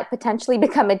novel might potentially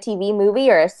become a TV movie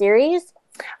or a series?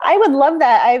 I would love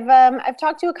that. I've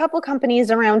talked to a couple companies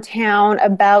around town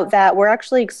about that. We're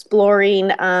actually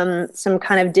exploring some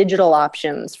kind of digital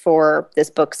options for this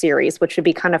book series, which would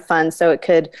be kind of fun. So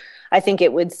I think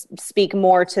it would speak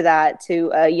more to that,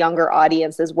 to a younger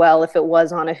audience as well, if it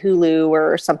was on a Hulu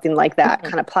or something like that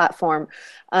kind of platform.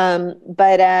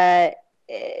 But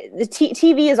the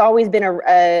TV has always been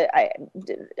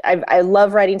I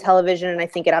love writing television, and I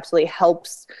think it absolutely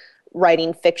helps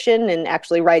writing fiction, and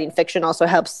actually writing fiction also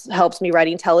helps me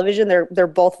writing television. They're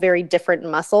both very different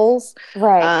muscles.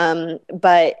 Right.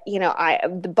 But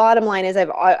the bottom line is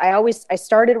I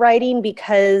started writing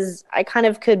because I kind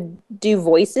of could do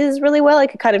voices really well. I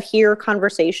could kind of hear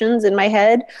conversations in my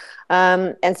head.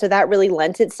 And so that really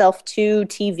lent itself to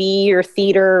TV or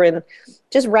theater and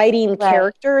just writing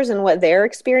characters and what their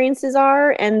experiences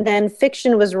are. And then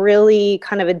fiction was really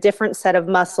kind of a different set of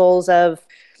muscles of,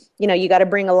 you got to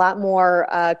bring a lot more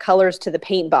colors to the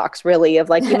paint box, really, of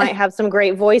like, you might have some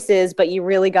great voices, but you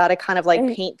really got to kind of like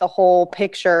paint the whole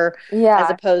picture, as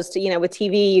opposed to, with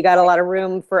TV, you got a lot of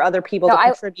room for other people to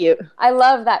contribute. I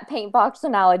love that paint box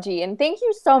analogy. And thank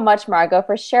you so much, Margaux,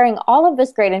 for sharing all of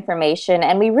this great information.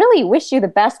 And we really wish you the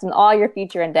best in all your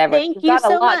future endeavors. Thank you so much. You've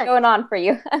got a lot going on for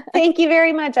you. Thank you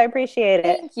very much. I appreciate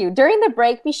it. Thank you. During the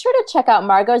break, be sure to check out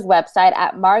Margaux's website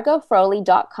at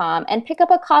margauxfroley.com and pick up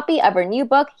a copy of her new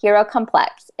book, Hero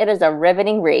Complex. It is a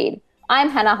riveting read. I'm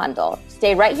Henna Hundal.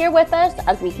 Stay right here with us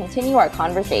as we continue our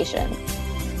conversation.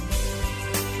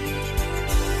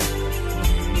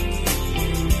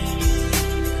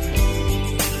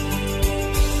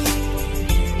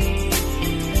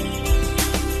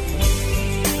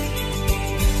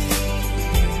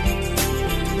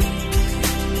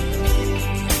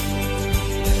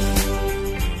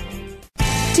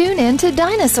 Tune in to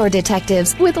Dinosaur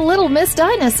Detectives with Little Miss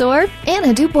Dinosaur,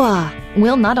 Anna Dubois.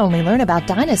 We'll not only learn about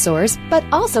dinosaurs, but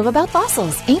also about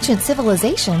fossils, ancient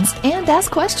civilizations, and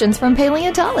ask questions from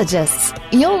paleontologists.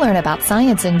 You'll learn about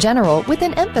science in general with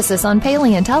an emphasis on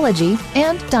paleontology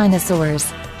and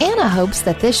dinosaurs. Anna hopes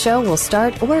that this show will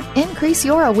start or increase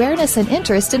your awareness and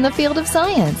interest in the field of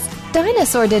science.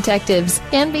 Dinosaur Detectives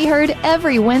can be heard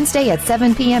every Wednesday at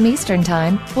 7 p.m. Eastern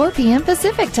Time, 4 p.m.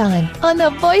 Pacific Time on the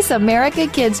Voice America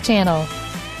Kids channel.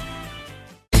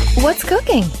 What's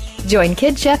cooking? Join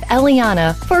Kid Chef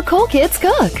Eliana for Cool Kids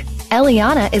Cook.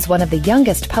 Eliana is one of the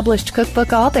youngest published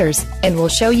cookbook authors and will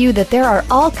show you that there are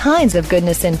all kinds of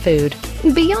goodness in food,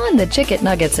 beyond the chicken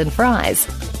nuggets and fries.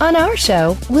 On our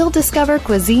show, we'll discover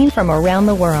cuisine from around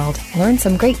the world, learn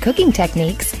some great cooking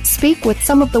techniques, speak with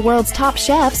some of the world's top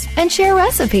chefs, and share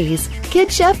recipes. Kid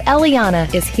Chef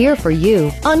Eliana is here for you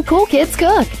on Cool Kids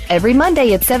Cook every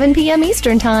Monday at 7 p.m.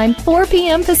 Eastern Time, 4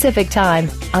 p.m. Pacific Time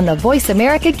on the Voice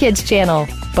America Kids channel.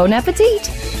 Bon appetit!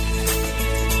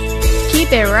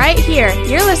 Keep it right here.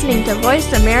 You're listening to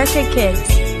Voice America Kids.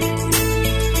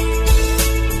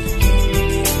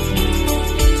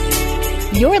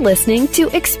 You're listening to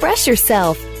Express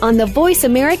Yourself on the Voice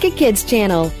America Kids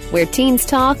channel, where teens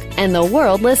talk and the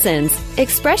world listens.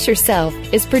 Express Yourself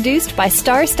is produced by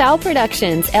Star Style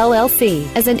Productions,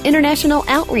 LLC, as an international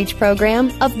outreach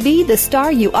program of Be the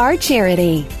Star You Are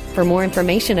charity. For more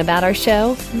information about our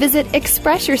show, visit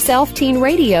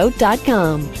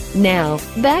expressyourselfteenradio.com. Now,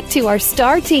 back to our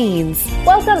star teens.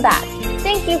 Welcome back.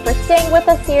 Thank you for staying with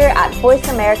us here at Voice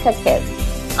America Kids.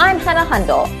 I'm Henna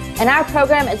Hundal, and our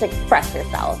program is Express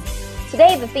Yourself.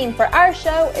 Today, the theme for our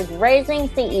show is Raising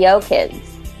CEO Kids.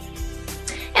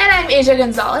 And I'm Asya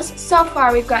Gonzalez. So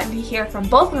far, we've gotten to hear from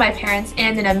both of my parents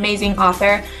and an amazing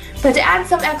author. But to add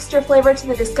some extra flavor to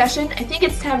the discussion, I think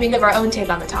it's time we give our own take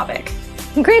on the topic.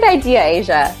 Great idea,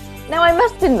 Asya. Now, I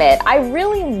must admit, I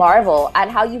really marvel at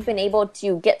how you've been able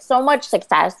to get so much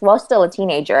success while still a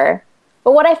teenager.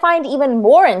 But what I find even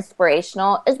more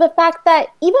inspirational is the fact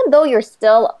that even though you're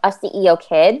still a CEO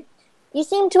kid, you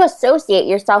seem to associate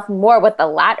yourself more with the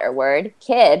latter word,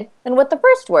 kid, than with the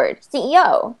first word,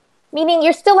 CEO. Meaning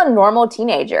you're still a normal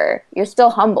teenager. You're still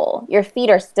humble. Your feet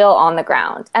are still on the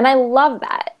ground. And I love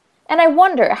that. And I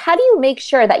wonder, how do you make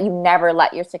sure that you never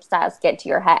let your success get to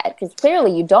your head? Because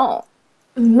clearly you don't.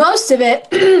 Most of it,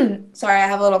 sorry, I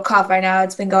have a little cough right now.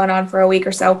 It's been going on for a week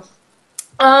or so.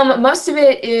 Most of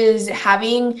it is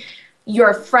having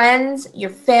your friends, your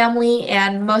family,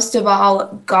 and most of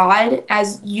all, God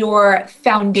as your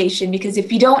foundation. Because if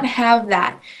you don't have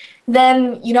that,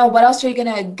 then, what else are you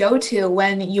going to go to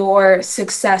when your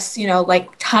success, like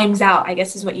times out, I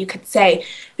guess is what you could say.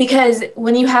 Because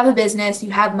when you have a business,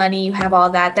 you have money, you have all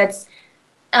that, that's,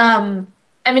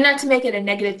 not to make it a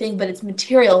negative thing, but it's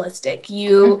materialistic.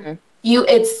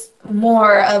 It's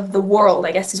more of the world,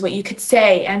 I guess is what you could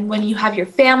say. And when you have your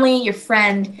family, your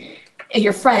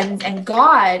friends and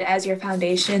God as your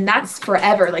foundation, that's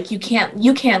forever. Like you can't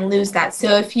lose that.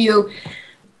 So if you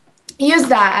use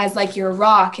that as like your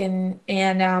rock and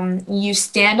you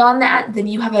stand on that, then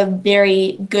you have a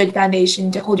very good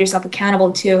foundation to hold yourself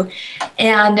accountable to.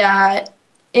 And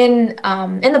in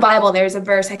the Bible, there's a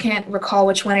verse, I can't recall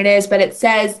which one it is, but it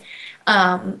says,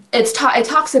 it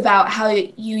talks about how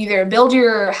you either build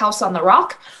your house on the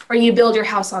rock or you build your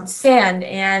house on sand.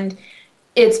 And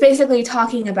it's basically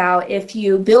talking about if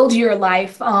you build your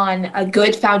life on a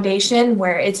good foundation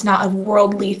where it's not of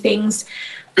worldly things,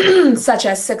 such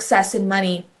as success and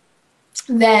money,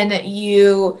 then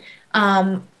you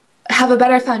have a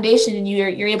better foundation and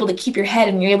you're able to keep your head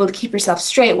and you're able to keep yourself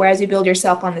straight. Whereas you build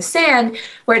yourself on the sand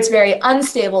where it's very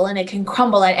unstable and it can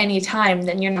crumble at any time,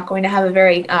 then you're not going to have a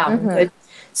very good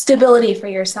stability for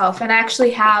yourself. And I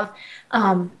actually have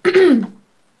an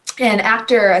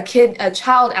actor, a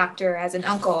child actor as an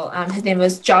uncle. His name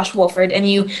was Josh Wolford, and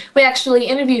we actually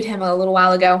interviewed him a little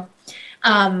while ago.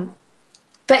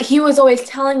 But he was always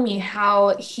telling me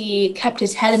how he kept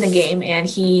his head in the game and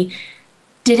he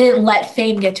didn't let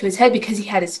fame get to his head because he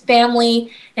had his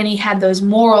family and he had those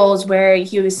morals where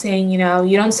he was saying, you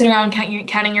don't sit around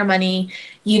counting your money.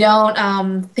 You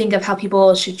don't think of how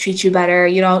people should treat you better.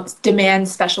 You don't demand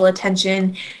special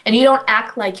attention, and you don't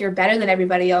act like you're better than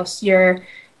everybody else. You're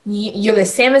the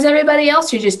same as everybody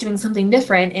else. You're just doing something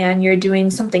different, and you're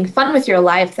doing something fun with your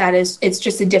life it's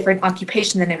just a different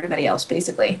occupation than everybody else,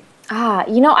 basically.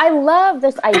 I love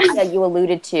this idea you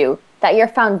alluded to, that your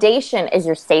foundation is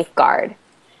your safeguard.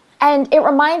 And it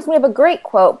reminds me of a great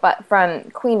quote from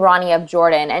Queen Rani of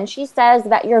Jordan. And she says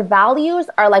that your values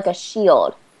are like a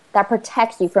shield that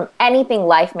protects you from anything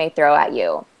life may throw at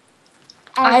you.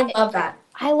 And I love that.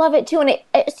 I love it too. And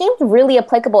it seems really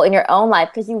applicable in your own life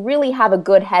because you really have a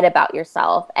good head about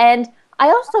yourself. And I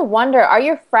also wonder, are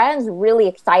your friends really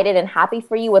excited and happy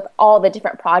for you with all the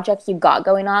different projects you've got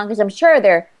going on? Because I'm sure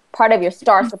they're part of your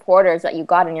star supporters that you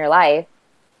got in your life.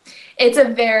 It's a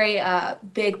very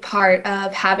big part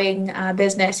of having a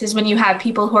business is when you have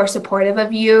people who are supportive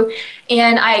of you.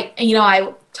 And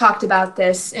I talked about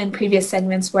this in previous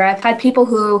segments where I've had people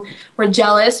who were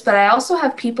jealous, but I also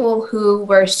have people who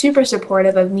were super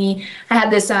supportive of me. I have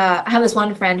this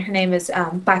one friend, her name is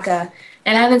Becca,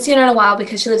 and I haven't seen her in a while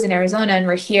because she lives in Arizona and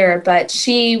we're here, but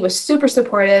she was super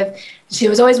supportive. She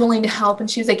was always willing to help,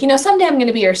 and she was like, someday I'm going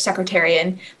to be your secretary,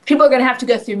 and people are going to have to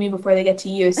go through me before they get to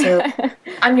you, so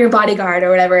I'm your bodyguard or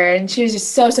whatever. And she was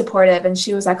just so supportive, and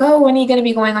she was like, oh, when are you going to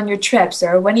be going on your trips,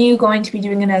 or when are you going to be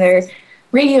doing another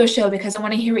radio show, because I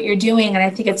want to hear what you're doing, and I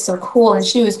think it's so cool. And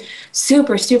she was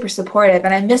super, super supportive,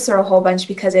 and I miss her a whole bunch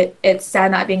because it's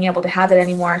sad not being able to have it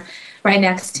anymore right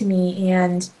next to me,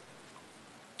 and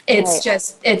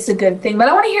it's a good thing. But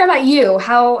I want to hear about you.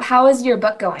 How is your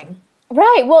book going?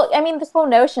 Right. Well, this whole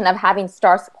notion of having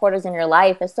star supporters in your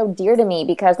life is so dear to me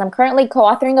because I'm currently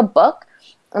co-authoring a book,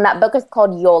 and that book is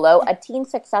called YOLO, A Teen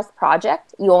Success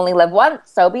Project. You only live once,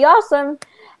 so be awesome.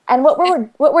 And what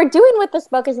we're doing with this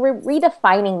book is we're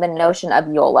redefining the notion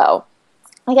of YOLO.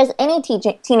 Because any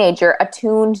teenager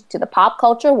attuned to the pop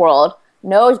culture world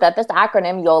knows that this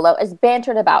acronym YOLO is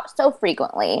bantered about so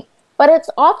frequently. But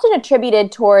it's often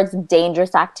attributed towards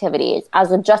dangerous activities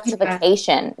as a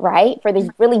justification, right, for these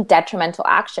really detrimental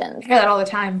actions. I hear that all the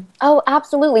time. Oh,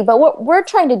 absolutely. But what we're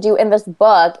trying to do in this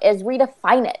book is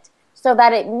redefine it so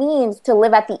that it means to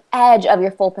live at the edge of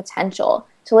your full potential,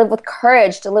 to live with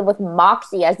courage, to live with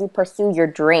moxie as you pursue your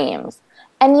dreams.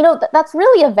 And, that's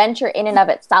really a venture in and of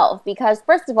itself because,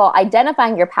 first of all,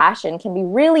 identifying your passion can be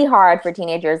really hard for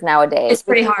teenagers nowadays. It's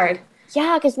pretty hard.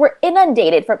 Yeah, because we're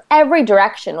inundated from every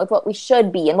direction with what we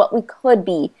should be and what we could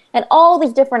be and all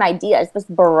these different ideas, this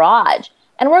barrage.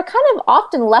 And we're kind of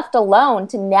often left alone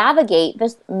to navigate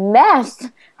this mess,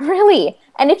 really.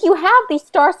 And if you have these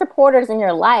star supporters in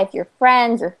your life, your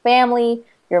friends, your family,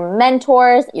 your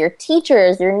mentors, your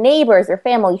teachers, your neighbors, your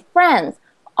family, friends,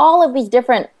 all of these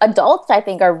different adults, I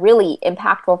think, are really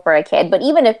impactful for a kid. But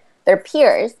even if they're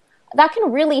peers, that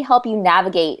can really help you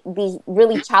navigate these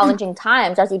really challenging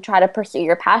times as you try to pursue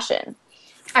your passion.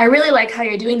 I really like how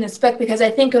you're doing this book because I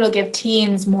think it'll give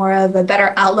teens more of a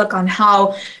better outlook on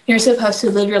how you're supposed to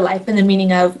live your life in the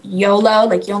meaning of YOLO,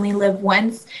 like you only live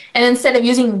once. And instead of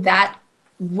using that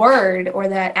word or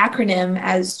that acronym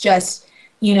as just,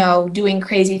 doing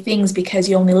crazy things because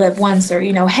you only live once, or,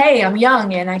 hey, I'm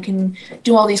young and I can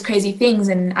do all these crazy things,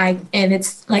 and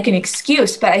it's like an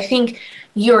excuse. But I think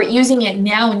you're using it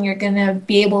now, and you're going to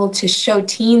be able to show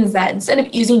teens that instead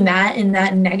of using that in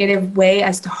that negative way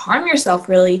as to harm yourself,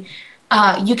 really,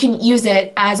 you can use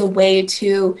it as a way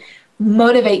to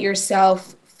motivate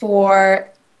yourself for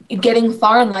getting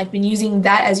far in life, and using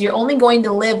that as you're only going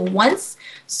to live once.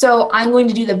 So I'm going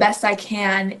to do the best I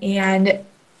can and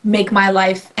make my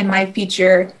life and my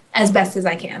future as best as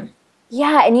I can.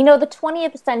 Yeah, and the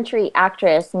 20th century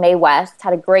actress Mae West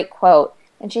had a great quote,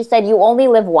 and she said, "You only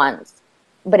live once,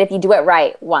 but if you do it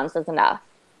right, once is enough."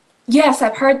 Yes,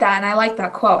 I've heard that, and I like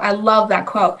that quote. I love that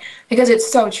quote because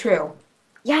it's so true.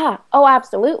 Yeah, oh,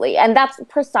 absolutely. And that's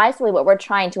precisely what we're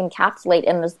trying to encapsulate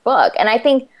in this book. And I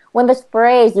think when this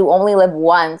phrase, "you only live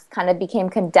once," kind of became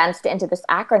condensed into this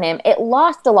acronym, it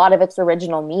lost a lot of its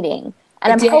original meaning.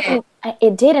 And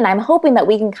I'm hoping that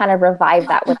we can kind of revive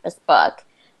that with this book.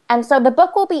 And so the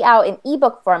book will be out in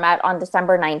ebook format on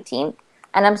December 19th.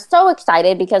 And I'm so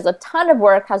excited because a ton of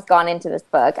work has gone into this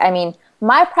book. I mean,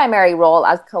 my primary role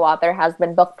as co-author has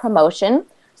been book promotion.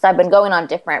 So I've been going on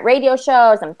different radio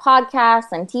shows and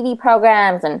podcasts and TV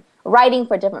programs and writing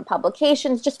for different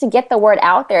publications just to get the word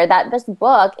out there that this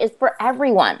book is for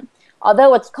everyone.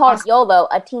 Although it's called YOLO,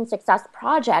 a teen success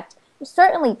project,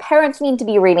 certainly parents need to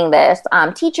be reading this,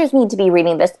 teachers need to be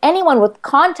reading this, anyone with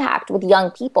contact with young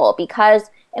people,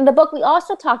 because in the book we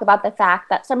also talk about the fact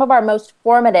that some of our most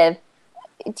formative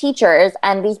teachers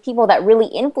and these people that really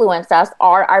influence us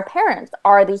are our parents,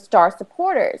 are these star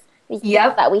supporters. These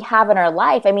people that we have in our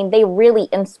life. I mean, they really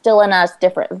instill in us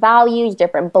different values,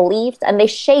 different beliefs, and they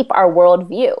shape our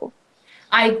worldview.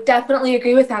 I definitely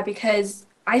agree with that, because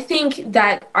I think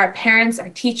that our parents, our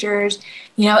teachers,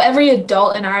 every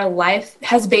adult in our life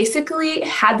has basically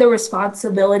had the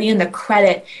responsibility and the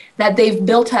credit that they've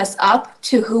built us up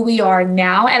to who we are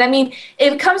now. And I mean,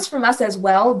 it comes from us as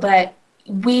well, but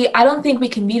I don't think we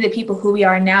can be the people who we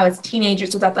are now as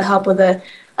teenagers without the help of the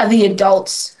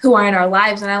adults who are in our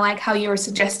lives. And I like how you were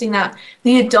suggesting that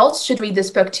the adults should read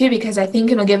this book too, because I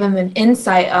think it'll give them an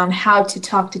insight on how to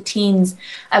talk to teens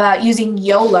about using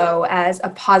YOLO as a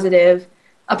positive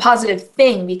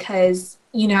thing, because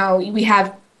we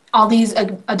have all these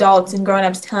adults and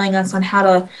grown-ups telling us on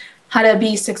how to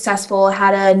be successful,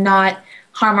 how to not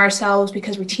harm ourselves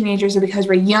because we're teenagers or because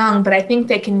we're young. But I think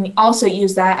they can also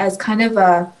use that as kind of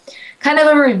a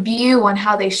review on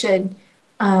how they should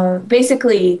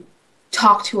basically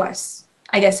talk to us,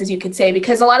 I guess, as you could say,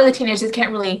 because a lot of the teenagers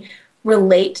can't really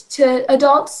relate to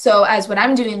adults. So as what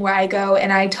I'm doing, where I go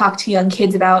and I talk to young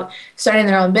kids about starting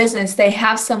their own business, they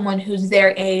have someone who's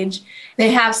their age.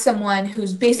 They have someone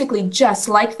who's basically just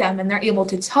like them, and they're able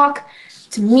to talk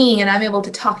to me, and I'm able to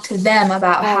talk to them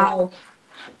about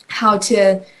how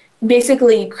to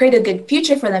basically create a good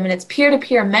future for them. And it's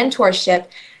peer-to-peer mentorship,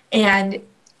 and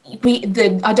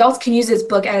the adults can use this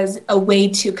book as a way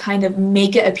to kind of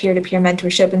make it a peer-to-peer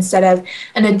mentorship instead of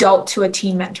an adult to a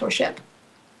teen mentorship.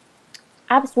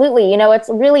 Absolutely. It's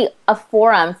really a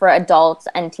forum for adults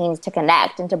and teens to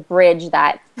connect and to bridge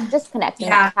that disconnect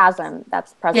and that chasm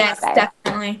that's present today. Yes,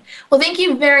 definitely. Well, thank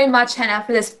you very much, Henna,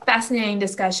 for this fascinating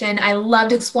discussion. I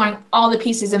loved exploring all the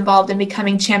pieces involved in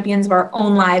becoming champions of our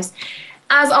own lives.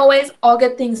 As always, all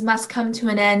good things must come to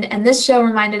an end, and this show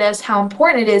reminded us how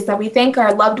important it is that we thank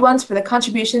our loved ones for the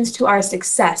contributions to our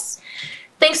success.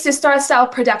 Thanks to Star Style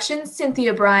Productions,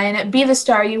 Cynthia Bryan, Be the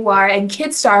Star You Are, and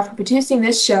Kid Star for producing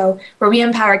this show where we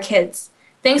empower kids.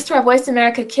 Thanks to our Voice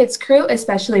America Kids crew,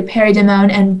 especially Perry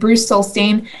Damone and Bruce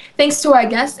Solstein. Thanks to our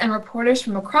guests and reporters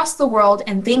from across the world,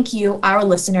 and thank you, our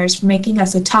listeners, for making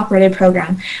us a top-rated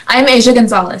program. I'm Asya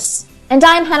Gonzalez. And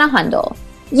I'm Henna Hundal.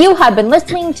 You have been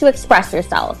listening to Express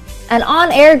Yourself, an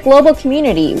on-air global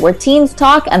community where teens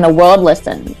talk and the world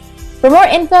listens. For more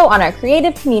info on our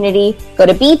creative community, go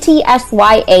to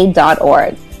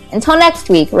btsya.org. Until next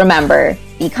week, remember,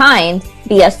 be kind,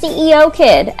 be a CEO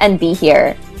kid, and be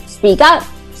here. Speak up,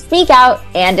 speak out,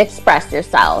 and express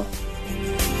yourself.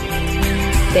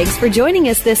 Thanks for joining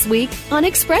us this week on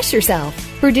Express Yourself,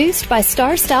 produced by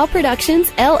Star Style Productions,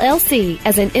 LLC,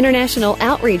 as an international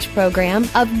outreach program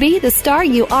of Be the Star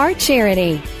You Are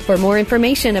charity. For more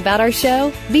information about our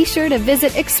show, be sure to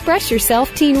visit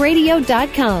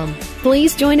ExpressYourselfTeenRadio.com.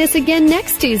 Please join us again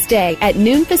next Tuesday at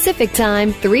noon Pacific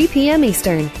Time, 3 p.m.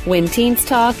 Eastern, when teens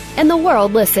talk and the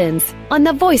world listens on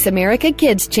the Voice America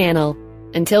Kids channel.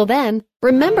 Until then,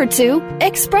 remember to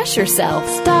express yourself.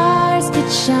 Stars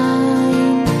could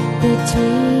shine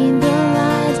between the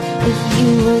lines if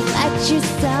you would let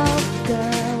yourself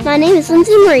go. My name is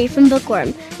Lindsay Marie from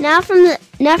Bookworm. Now from the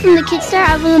Now from the Kid Star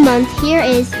Album of the Month, here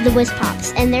is the Whiz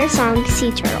Pops and their song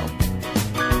Sea Turtle.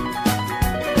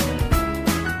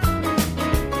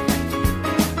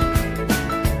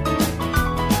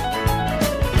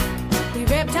 We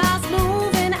reptiles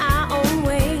move in our own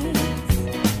ways.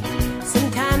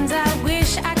 Sometimes I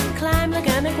wish I could climb like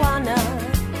an iguana,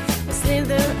 or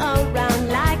slither around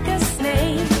like a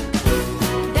snake.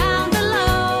 Down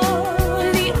below,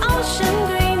 the ocean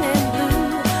green and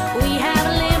blue, we have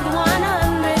lived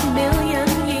 100 million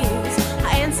years.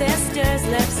 Our ancestors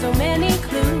left so many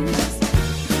clues.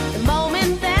 The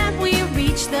moment that we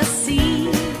reached the sea,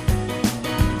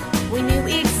 we knew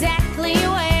exactly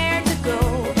where to go.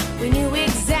 We knew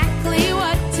exactly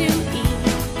what to eat.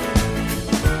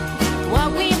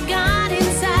 What we've got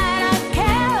inside our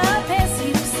carapace,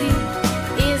 you see,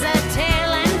 is a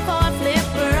tail and four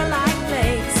flipper like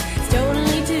legs. It's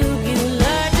totally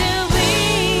tubular to be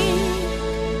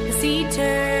a sea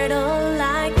turtle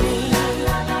like me.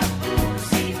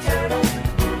 Sea turtle,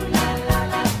 la la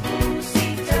la,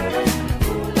 sea turtle,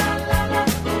 la la la,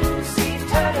 sea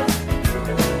turtle.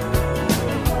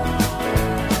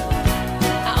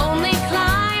 I only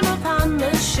climb upon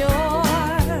the shore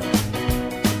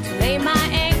to lay my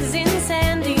eggs in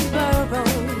sandy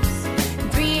burrows, in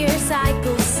 3-year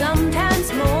cycles, sometimes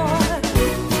more,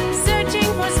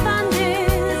 searching for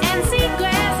sponges and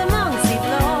seagrass among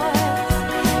seafloors.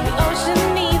 The ocean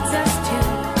needs us to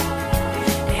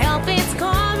help its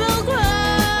coral grow.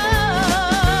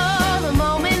 The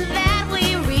moment that we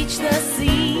reach the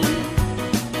sea,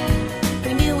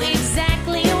 we knew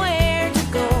exactly where to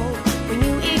go. We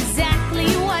knew exactly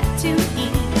what to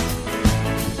eat.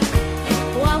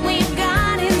 What we've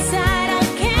got inside our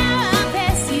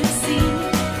carapace, you see,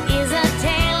 is a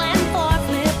tail and four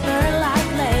flipper like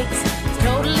legs. It's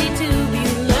totally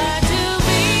tubular to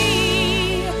be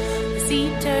a sea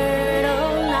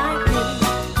turtle like me.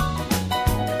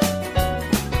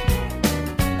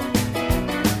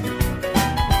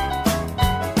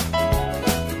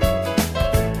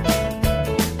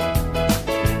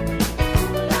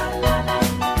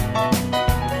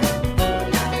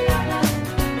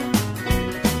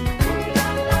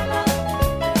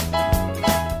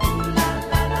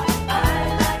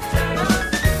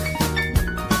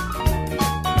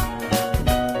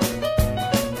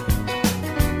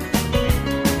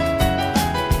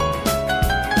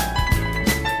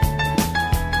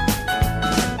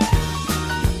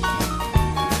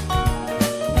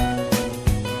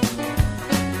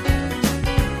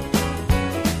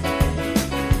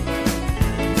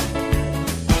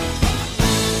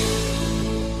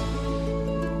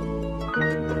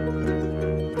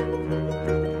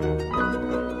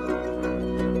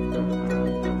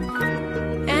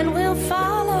 And we'll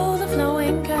follow the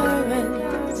flowing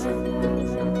currents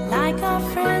like our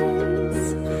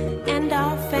friends and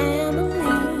our families.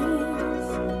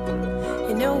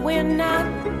 You know we're not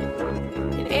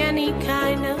in any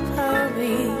kind of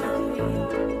hurry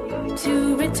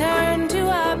to return to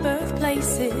our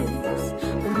birthplaces.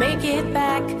 We'll make it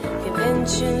back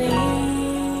eventually.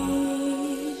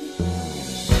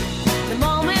 The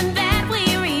moment that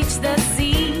we reach the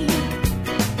sea,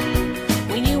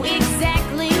 we knew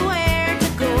exactly where to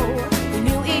go. We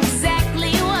knew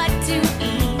exactly what to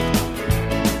eat.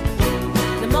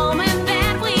 The moment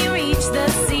that we reached the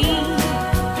sea,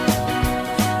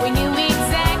 we knew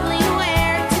exactly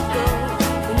where to go.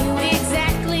 We knew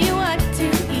exactly what to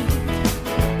eat.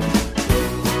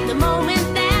 The moment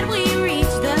that we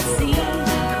reached the sea,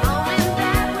 the moment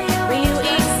that we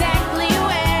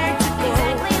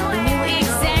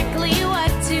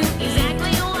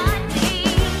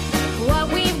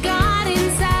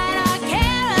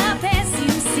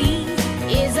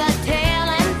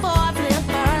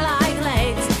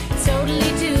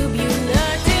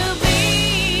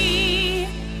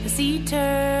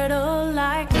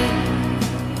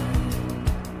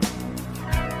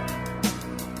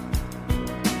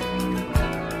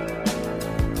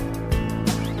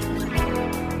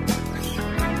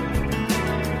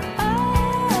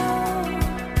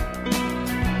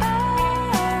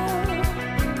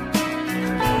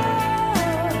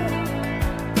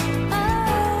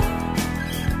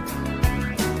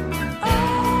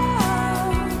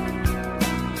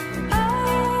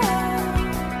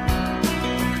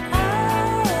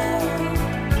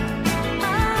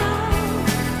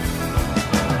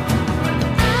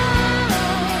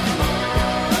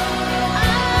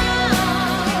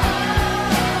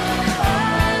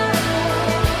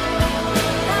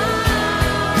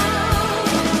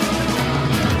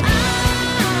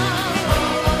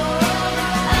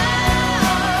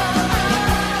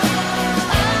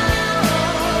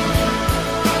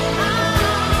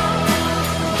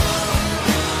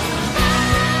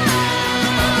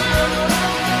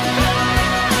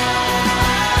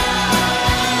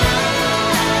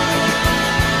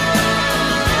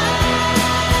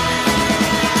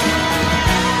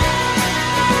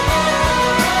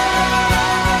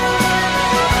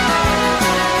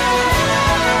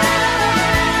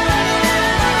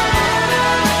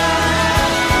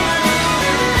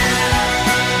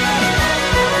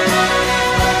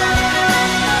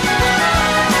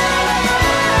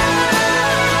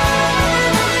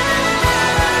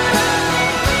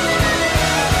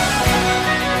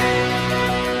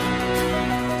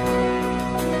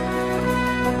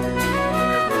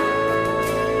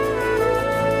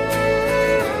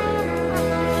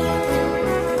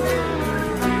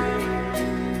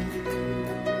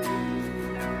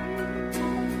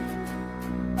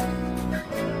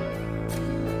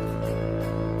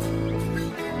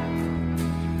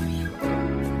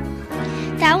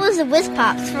was the Whiz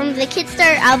Pops from the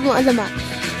Kidstar Album of the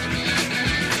Month.